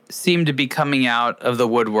days seem to be coming out of the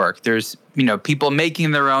woodwork. There's, people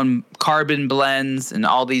making their own carbon blends and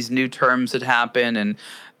all these new terms that happen, and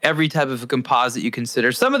every type of a composite you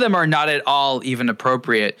consider. Some of them are not at all even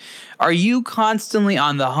appropriate. Are you constantly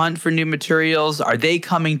on the hunt for new materials? Are they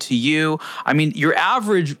coming to you? I mean, your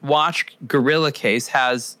average watch Gorilla case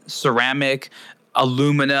has ceramic,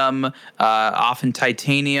 aluminum, often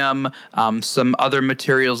titanium, some other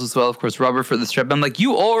materials as well, of course, rubber for the strap. I'm like,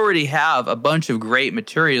 you already have a bunch of great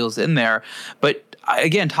materials in there. But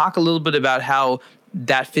again, talk a little bit about how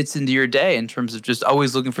that fits into your day in terms of just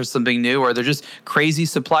always looking for something new, or they're just crazy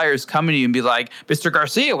suppliers coming to you and be like, Mr.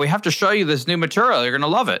 Garcia, we have to show you this new material. You're going to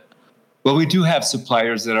love it. Well, we do have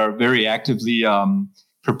suppliers that are very actively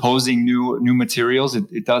proposing new materials.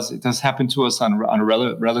 It does happen to us on a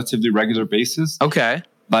relatively regular basis. Okay.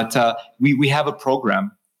 But we have a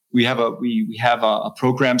program. We have a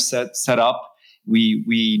program set up.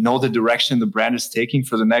 We know the direction the brand is taking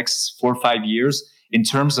for the next 4 or 5 years in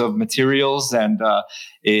terms of materials and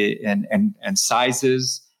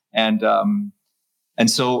sizes, and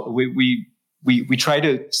so we try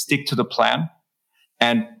to stick to the plan,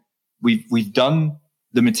 and we've done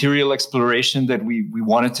the material exploration that we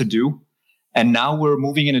wanted to do, and now we're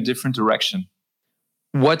moving in a different direction.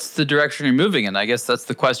 What's the direction you're moving in? I guess that's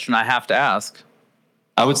the question I have to ask.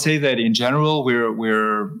 I would say that in general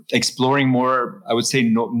we're exploring more, I would say,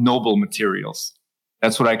 noble materials.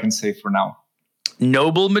 That's what I can say for now.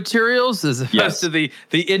 Noble materials as opposed to the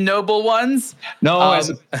ignoble ones? No,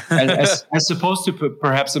 as opposed to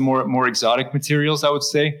perhaps a more exotic materials, I would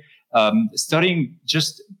say. Studying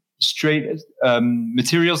just straight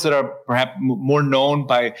materials that are perhaps more known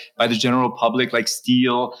by the general public, like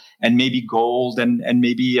steel and maybe gold and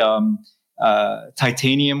maybe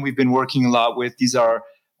titanium. We've been working a lot with. These are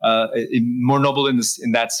more noble in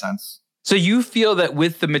that sense. So you feel that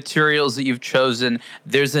with the materials that you've chosen,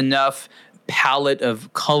 there's enough palette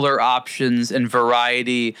of color options and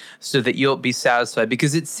variety so that you'll be satisfied?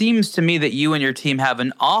 Because it seems to me that you and your team have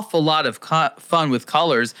an awful lot of fun with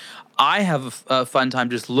colors. I have a fun time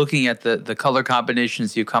just looking at the color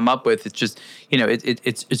combinations you come up with. It's just,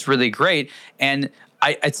 it's really great. And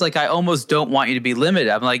it's like I almost don't want you to be limited.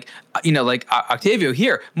 I'm like, Octavio,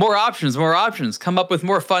 here, more options, come up with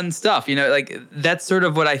more fun stuff. That's sort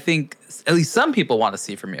of what I think at least some people want to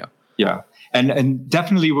see from you. Yeah. And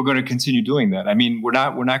definitely we're going to continue doing that. I mean, we're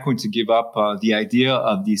not going to give up the idea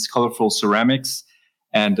of these colorful ceramics.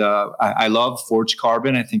 And I love forged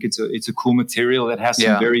carbon. I think it's a cool material that has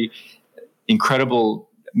some very incredible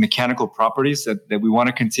mechanical properties that we want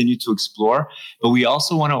to continue to explore. But we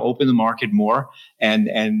also want to open the market more and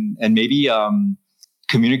maybe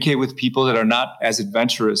communicate with people that are not as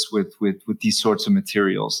adventurous with these sorts of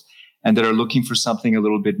materials and that are looking for something a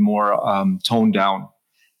little bit more toned down.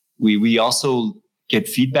 We also get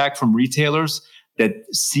feedback from retailers that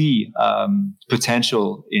see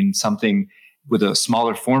potential in something with a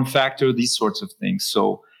smaller form factor, these sorts of things.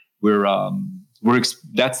 So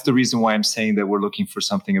that's the reason why I'm saying that we're looking for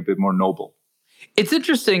something a bit more noble. It's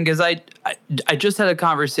interesting because I just had a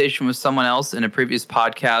conversation with someone else in a previous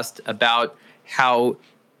podcast about how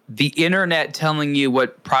the internet telling you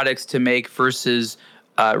what products to make versus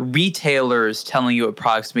retailers telling you what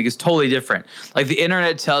products to make is totally different. Like the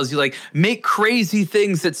internet tells you, like, make crazy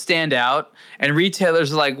things that stand out, and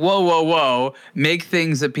retailers are like, whoa, make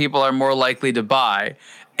things that people are more likely to buy,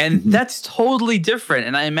 and that's totally different.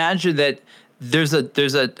 And I imagine that there's a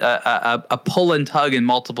pull and tug in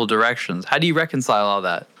multiple directions. How do you reconcile all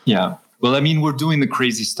that? Yeah. Well, I mean, we're doing the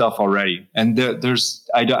crazy stuff already, and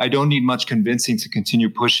I don't need much convincing to continue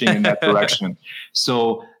pushing in that direction.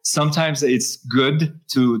 So sometimes it's good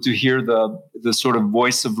to hear the sort of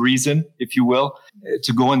voice of reason, if you will,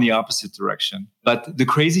 to go in the opposite direction. But the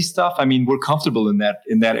crazy stuff, I mean, we're comfortable in that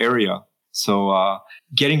area. So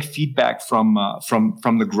getting feedback from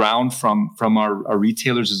the ground, from our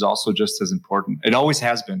retailers is also just as important. It always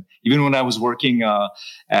has been. Even when I was working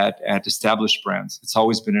at established brands, it's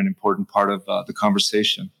always been an important part of the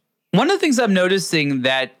conversation. One of the things I'm noticing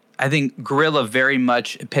that I think Gorilla very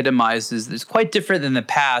much epitomizes that's quite different than the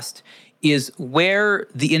past is where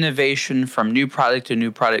the innovation from new product to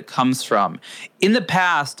new product comes from. In the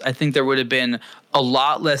past, I think there would have been a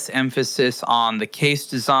lot less emphasis on the case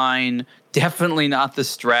design, definitely not the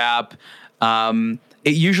strap. It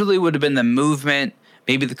usually would have been the movement,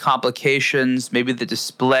 maybe the complications, maybe the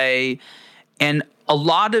display. And a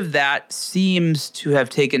lot of that seems to have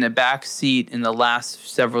taken a back seat in the last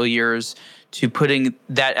several years to putting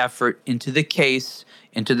that effort into the case,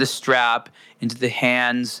 into the strap, into the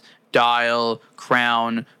hands, dial,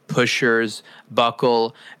 crown, pushers,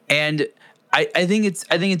 buckle. And I think it's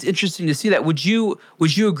interesting to see that. Would you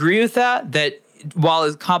agree with that? That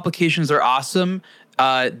while complications are awesome,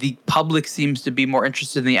 the public seems to be more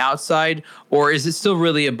interested in the outside, or is it still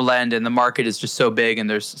really a blend and the market is just so big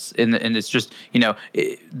and it's just,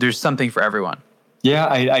 there's something for everyone? Yeah,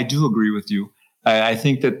 I do agree with you. I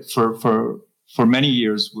think that for many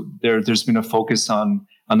years there's been a focus on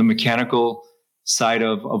the mechanical side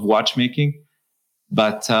of watchmaking,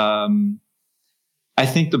 but I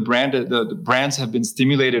think the brands have been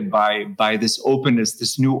stimulated by this openness,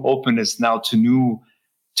 this new openness now to new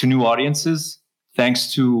audiences,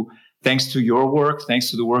 thanks to your work, thanks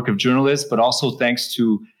to the work of journalists, but also thanks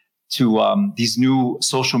to these new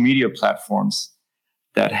social media platforms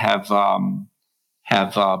that have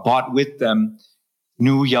brought with them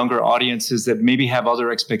new younger audiences that maybe have other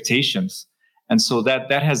expectations. And so that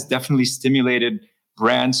has definitely stimulated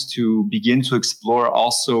brands to begin to explore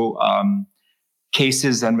also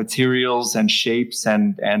cases and materials and shapes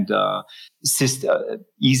and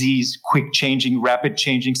easy, quick changing, rapid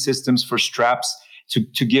changing systems for straps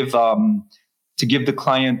to give the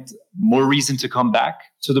client more reason to come back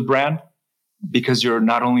to the brand, because you're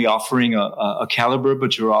not only offering a caliber,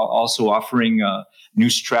 but you're also offering new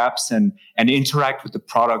straps and interact with the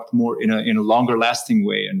product more in a longer lasting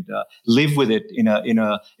way and live with it in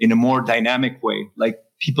a more dynamic way, like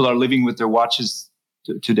people are living with their watches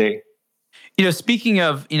today. Speaking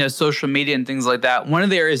of, social media and things like that, one of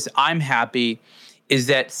the areas I'm happy is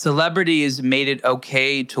that celebrities made it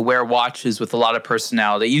okay to wear watches with a lot of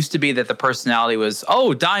personality. It used to be that the personality was,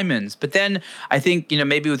 diamonds. But then I think,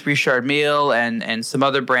 maybe with Richard Mille and some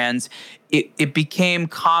other brands, it became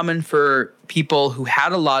common for people who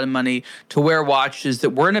had a lot of money to wear watches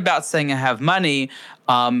that weren't about saying I have money.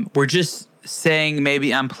 We're just saying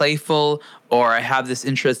maybe I'm playful, or I have this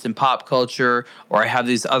interest in pop culture, or I have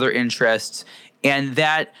these other interests. And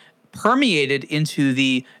that permeated into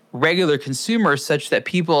the regular consumer, such that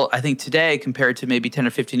people, I think today, compared to maybe 10 or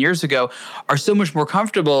 15 years ago, are so much more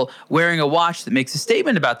comfortable wearing a watch that makes a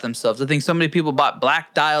statement about themselves. I think so many people bought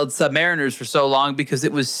black-dialed Submariners for so long because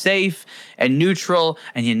it was safe and neutral,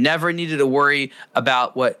 and you never needed to worry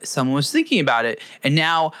about what someone was thinking about it. And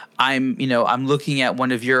now I'm looking at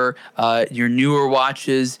one of your newer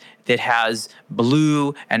watches that has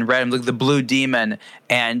blue and red. I'm looking at the Blue Demon,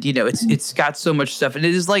 and it's got so much stuff, and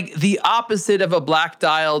it is like the opposite of a black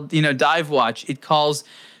dialed dive watch. It calls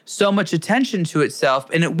so much attention to itself,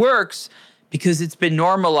 and it works because it's been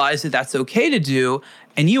normalized that that's okay to do.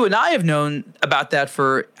 And you and I have known about that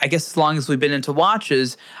for, I guess, as long as we've been into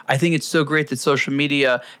watches. I think it's so great that social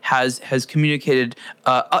media has communicated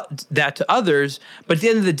that to others. But at the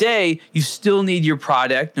end of the day, you still need your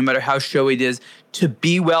product, no matter how showy it is, to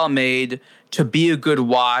be well made, to be a good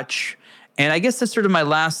watch. And I guess that's sort of my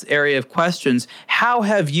last area of questions. How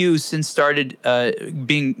have you, since started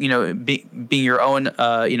being your own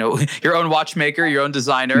your own watchmaker, your own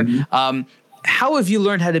designer? Mm-hmm. How have you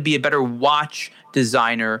learned how to be a better watch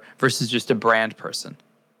designer versus just a brand person?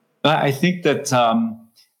 I think that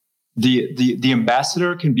the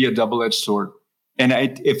ambassador can be a double-edged sword, and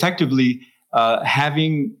effectively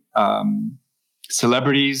having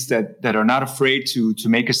celebrities that are not afraid to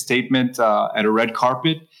make a statement at a red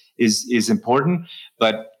carpet is important.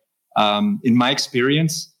 But in my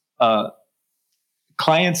experience,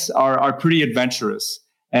 clients are pretty adventurous,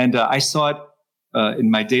 and I saw it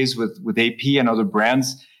in my days with AP and other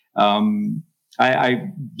brands.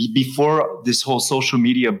 Before this whole social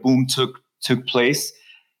media boom took place,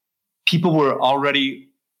 people were already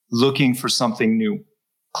looking for something new.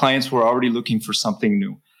 clients were already looking for something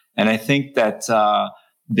new. And I think that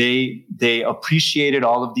they appreciated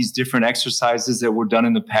all of these different exercises that were done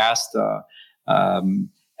in the past.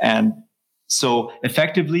 And so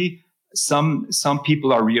effectively, some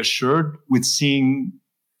people are reassured with seeing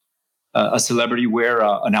a celebrity wear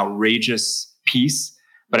an outrageous piece.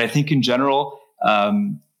 But I think in general,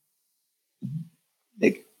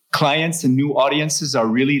 clients and new audiences are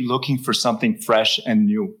really looking for something fresh and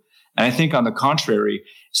new. And I think on the contrary,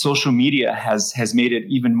 social media has made it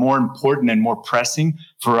even more important and more pressing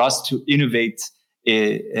for us to innovate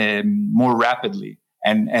more rapidly.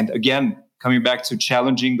 And again, coming back to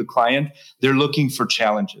challenging the client, they're looking for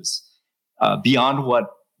challenges beyond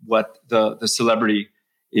what the celebrity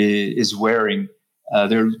is wearing.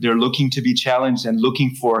 They're looking to be challenged and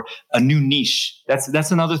looking for a new niche.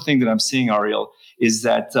 That's another thing that I'm seeing, Ariel, is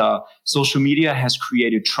that social media has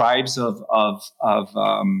created tribes of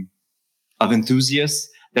enthusiasts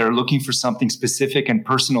that are looking for something specific and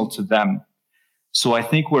personal to them. So I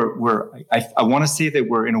think I want to say that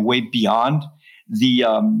we're in a way beyond the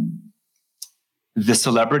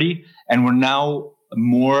celebrity, and we're now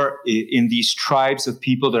more in these tribes of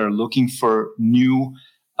people that are looking for new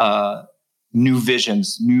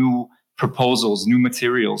visions, new proposals, new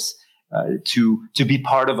materials to be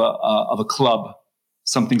part of a club,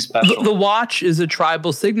 something special. The watch is a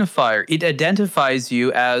tribal signifier. It identifies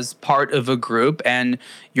you as part of a group, and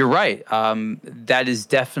you're right. That is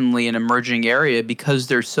definitely an emerging area because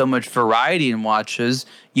there's so much variety in watches.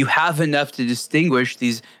 You have enough to distinguish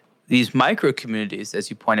these micro communities, as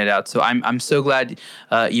you pointed out. So I'm so glad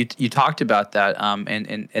you talked about that,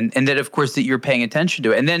 and that of course that you're paying attention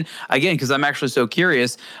to it. And then again, because I'm actually so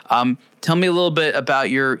curious, tell me a little bit about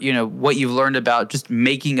your what you've learned about just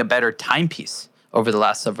making a better timepiece over the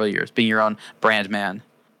last several years, being your own brand man.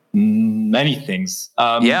 Many things.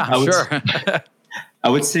 Sure. I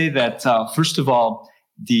would say that first of all,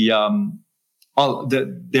 there's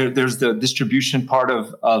the distribution part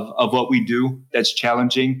of what we do that's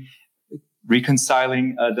challenging.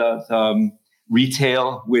 Reconciling the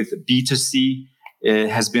retail with B2C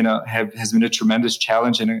has been a tremendous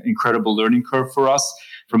challenge and an incredible learning curve for us.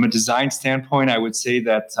 From a design standpoint, I would say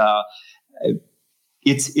that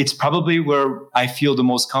it's probably where I feel the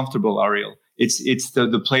most comfortable, Ariel. It's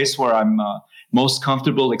the place where I'm most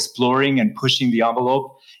comfortable exploring and pushing the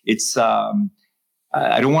envelope. It's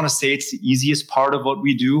I don't want to say it's the easiest part of what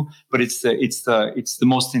we do, but it's the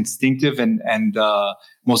most instinctive and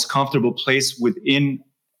most comfortable place within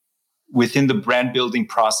the brand building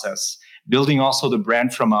process. Building also the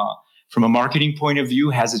brand from a marketing point of view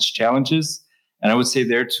has its challenges, and I would say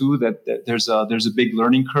there too that there's a big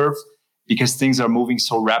learning curve because things are moving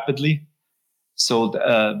so rapidly. So,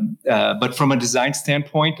 but from a design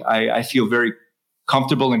standpoint, I feel very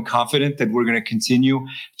comfortable and confident that we're going to continue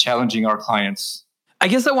challenging our clients. I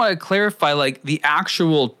guess I want to clarify, like the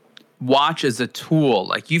actual watch as a tool.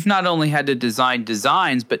 Like you've not only had to design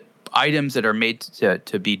designs, but items that are made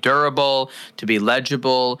to be durable, to be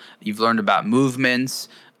legible. You've learned about movements.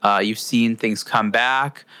 You've seen things come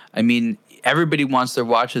back. I mean, everybody wants their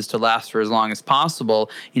watches to last for as long as possible.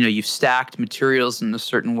 You've stacked materials in a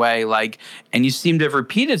certain way, and you seem to have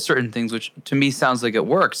repeated certain things, which to me sounds like it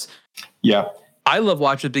works. Yeah. I love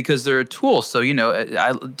watches because they're a tool. So,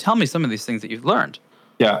 tell me some of these things that you've learned.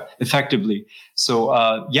 Yeah, effectively. So,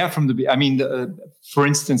 for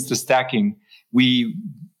instance, the stacking, we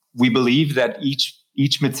believe that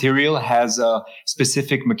each material has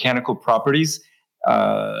specific mechanical properties,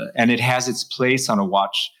 and it has its place on a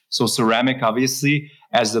watch. So, ceramic, obviously,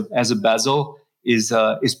 as a bezel, is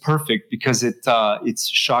perfect because it's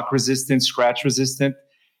shock resistant, scratch resistant.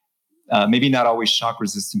 Maybe not always shock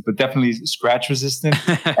resistant, but definitely scratch resistant.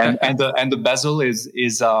 and the bezel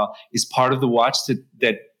is part of the watch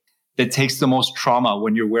that takes the most trauma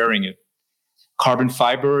when you're wearing it. Carbon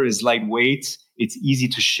fiber is lightweight. It's easy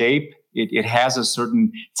to shape. It has a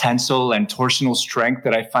certain tensile and torsional strength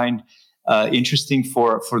that I find interesting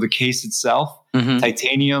for the case itself. Mm-hmm.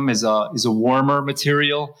 Titanium is a warmer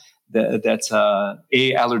material that's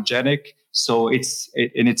allergenic, so it's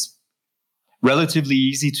relatively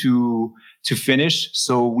easy to finish.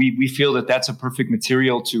 So we feel that that's a perfect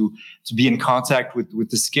material to be in contact with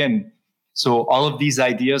the skin. So all of these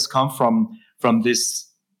ideas come from this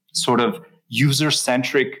sort of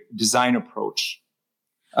user-centric design approach.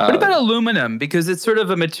 What about aluminum? Because it's sort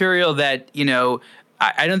of a material that,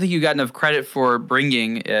 I don't think you got enough credit for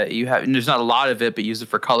bringing. There's not a lot of it, but use it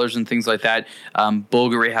for colors and things like that.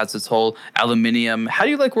 Bulgari has its whole aluminum. How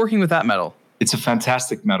do you like working with that metal? It's a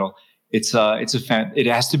fantastic metal. It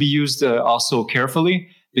has to be used also carefully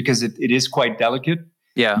because it is quite delicate.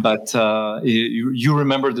 Yeah. But you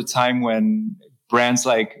remember the time when brands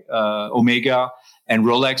like Omega and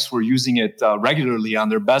Rolex were using it regularly on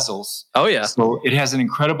their bezels. Oh yeah. So it has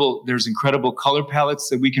there's incredible color palettes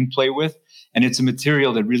that we can play with. And it's a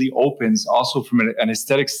material that really opens also from an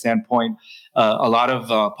aesthetic standpoint, a lot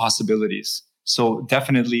of possibilities. So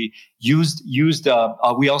definitely used.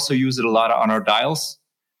 We also use it a lot on our dials.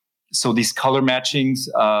 So these color matchings,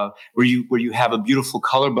 where you have a beautiful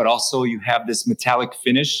color, but also you have this metallic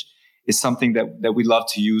finish, is something that we love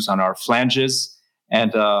to use on our flanges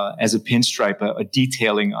and as a pinstripe, a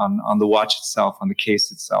detailing on the watch itself, on the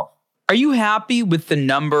case itself. Are you happy with the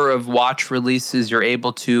number of watch releases you're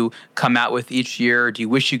able to come out with each year? Or do you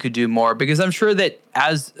wish you could do more? Because I'm sure that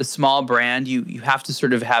as a small brand, you have to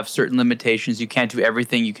sort of have certain limitations. You can't do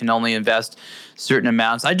everything. You can only invest certain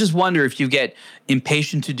amounts. I just wonder if you get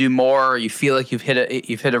impatient to do more, or you feel like you've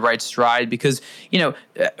hit a right stride. Because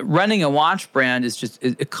running a watch brand is just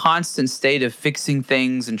a constant state of fixing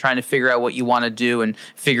things and trying to figure out what you want to do and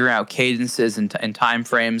figuring out cadences and time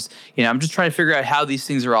frames. I'm just trying to figure out how these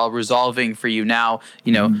things are all resolving for you now.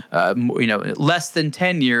 Less than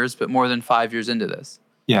 10 years, but more than 5 years into this.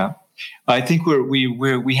 Yeah. I think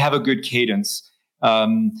we have a good cadence,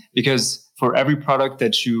 because for every product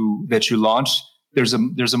that you launch, there's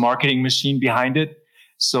a marketing machine behind it.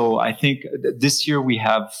 So I think this year we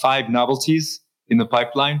have 5 novelties in the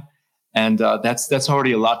pipeline, and that's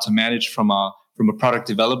already a lot to manage from a product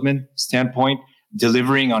development standpoint,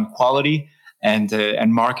 delivering on quality and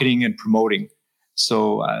marketing and promoting.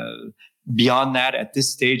 So beyond that, at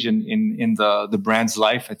this stage in the brand's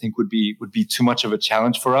life, I think would be too much of a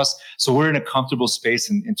challenge for us. So we're in a comfortable space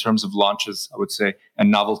in terms of launches, I would say,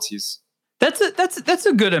 and novelties. That's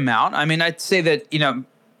a good amount. I mean, I'd say that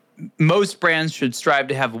most brands should strive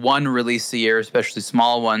to have 1 release a year, especially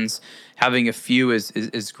small ones. Having a few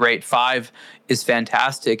is great. 5 is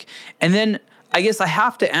fantastic. And then I guess I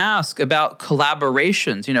have to ask about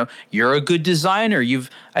collaborations. You're a good designer. You've,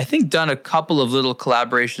 I think, done a couple of little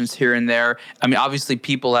collaborations here and there. I mean, obviously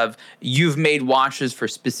you've made watches for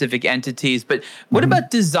specific entities, but what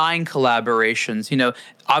about design collaborations?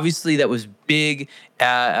 Obviously that was big,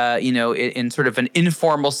 in sort of an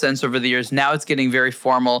informal sense over the years. Now it's getting very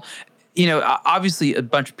formal. Obviously a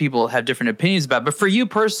bunch of people have different opinions about it, but for you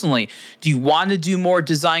personally, do you want to do more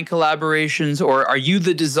design collaborations, or are you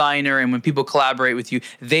the designer and when people collaborate with you,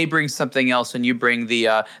 they bring something else and you bring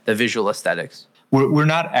the visual aesthetics? We're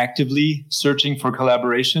not actively searching for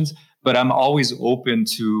collaborations, but I'm always open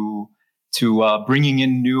to bringing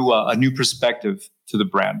in a new perspective to the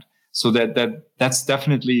brand. So that's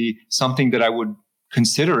definitely something that I would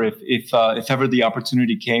consider if ever the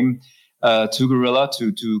opportunity came to Gorilla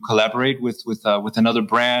to collaborate with another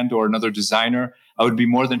brand or another designer. I would be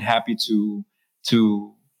more than happy to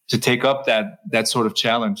take up that sort of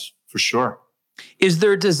challenge, for sure. Is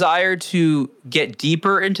there a desire to get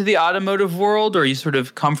deeper into the automotive world, or are you sort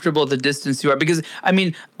of comfortable at the distance you are? Because, I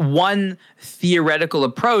mean, one theoretical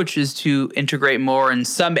approach is to integrate more in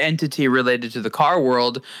some entity related to the car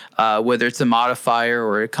world, whether it's a modifier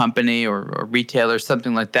or a company or a retailer,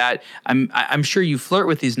 something like that. I'm sure you flirt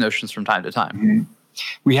with these notions from time to time. Mm-hmm.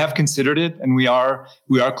 We have considered it, and we are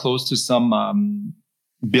close to some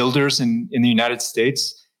builders in the United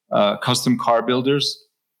States, custom car builders.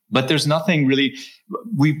 But there's nothing really,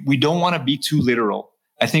 we don't want to be too literal.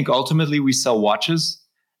 I think ultimately we sell watches,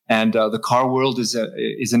 and the car world is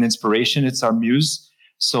an inspiration. It's our muse.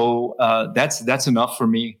 So that's enough for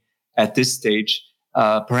me at this stage.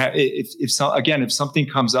 Perhaps if something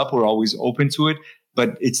comes up, we're always open to it,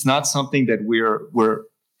 but it's not something that we're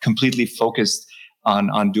completely focused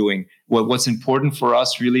on doing. What's important for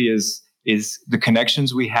us really is the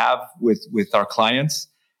connections we have with our clients,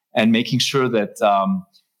 and making sure that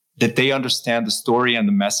they understand the story and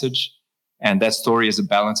the message. And that story is a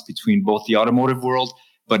balance between both the automotive world,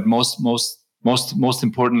 but most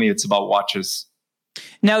importantly, it's about watches.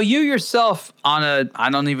 Now, you yourself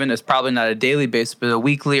it's probably not a daily basis, but a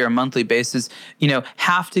weekly or monthly basis,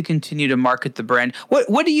 have to continue to market the brand.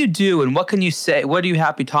 What do you do, and what can you say? What are you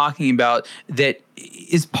happy talking about that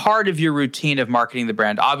is part of your routine of marketing the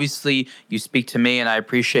brand? Obviously, you speak to me, and I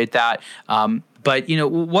appreciate that. But,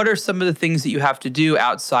 what are some of the things that you have to do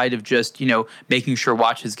outside of just, making sure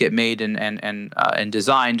watches get made and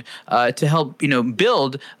designed to help,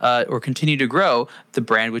 build or continue to grow the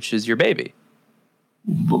brand, which is your baby?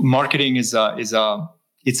 Marketing is a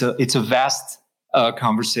vast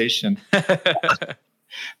conversation.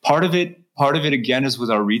 Part of it again is with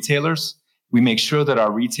our retailers. We make sure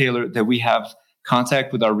that we have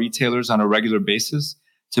contact with our retailers on a regular basis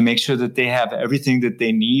to make sure that they have everything that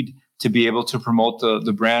they need to be able to promote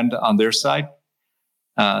the brand on their side.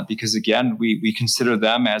 because again, we consider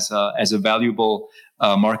them as a valuable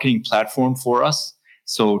marketing platform for us.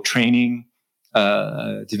 So training,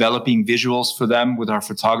 developing visuals for them with our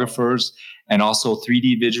photographers, and also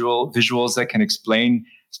 3D visuals that can explain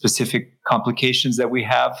specific complications that we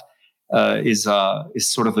have is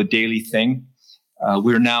sort of a daily thing.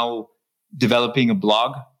 We're now developing a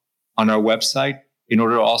blog on our website in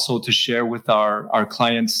order also to share with our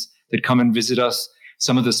clients that come and visit us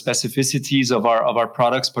some of the specificities of our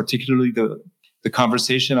products, particularly the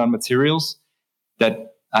conversation on materials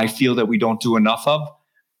that I feel that we don't do enough of.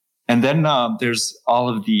 And then there's all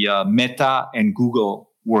of the Meta and Google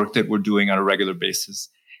work that we're doing on a regular basis,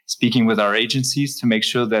 speaking with our agencies to make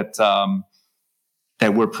sure that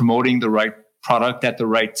that we're promoting the right product at the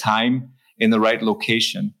right time in the right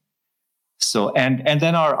location. So and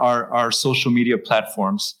then our social media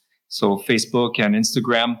platforms, so Facebook and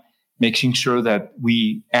Instagram, making sure that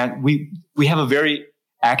we have a very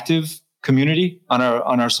active community on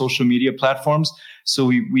our social media platforms.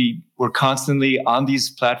 So we're constantly on these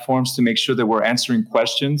platforms to make sure that we're answering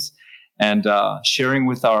questions and sharing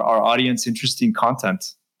with our audience interesting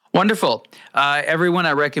content. Wonderful. Everyone,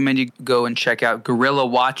 I recommend you go and check out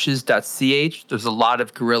gorillawatches.ch. There's a lot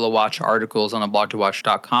of Gorilla Watch articles on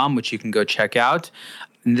ablogtowatch.com, which you can go check out.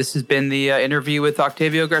 And this has been the interview with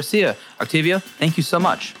Octavio Garcia. Octavio, thank you so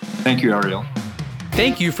much. Thank you, Ariel.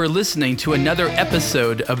 Thank you for listening to another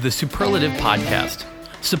episode of the Superlative Podcast.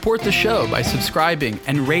 Support the show by subscribing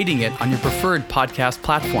and rating it on your preferred podcast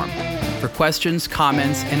platform. For questions,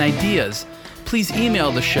 comments, and ideas, please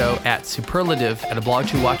email the show at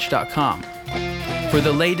superlative@ablogtowatch.com. For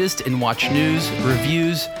the latest in watch news,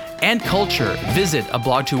 reviews, and culture, visit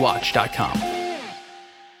ablogtowatch.com.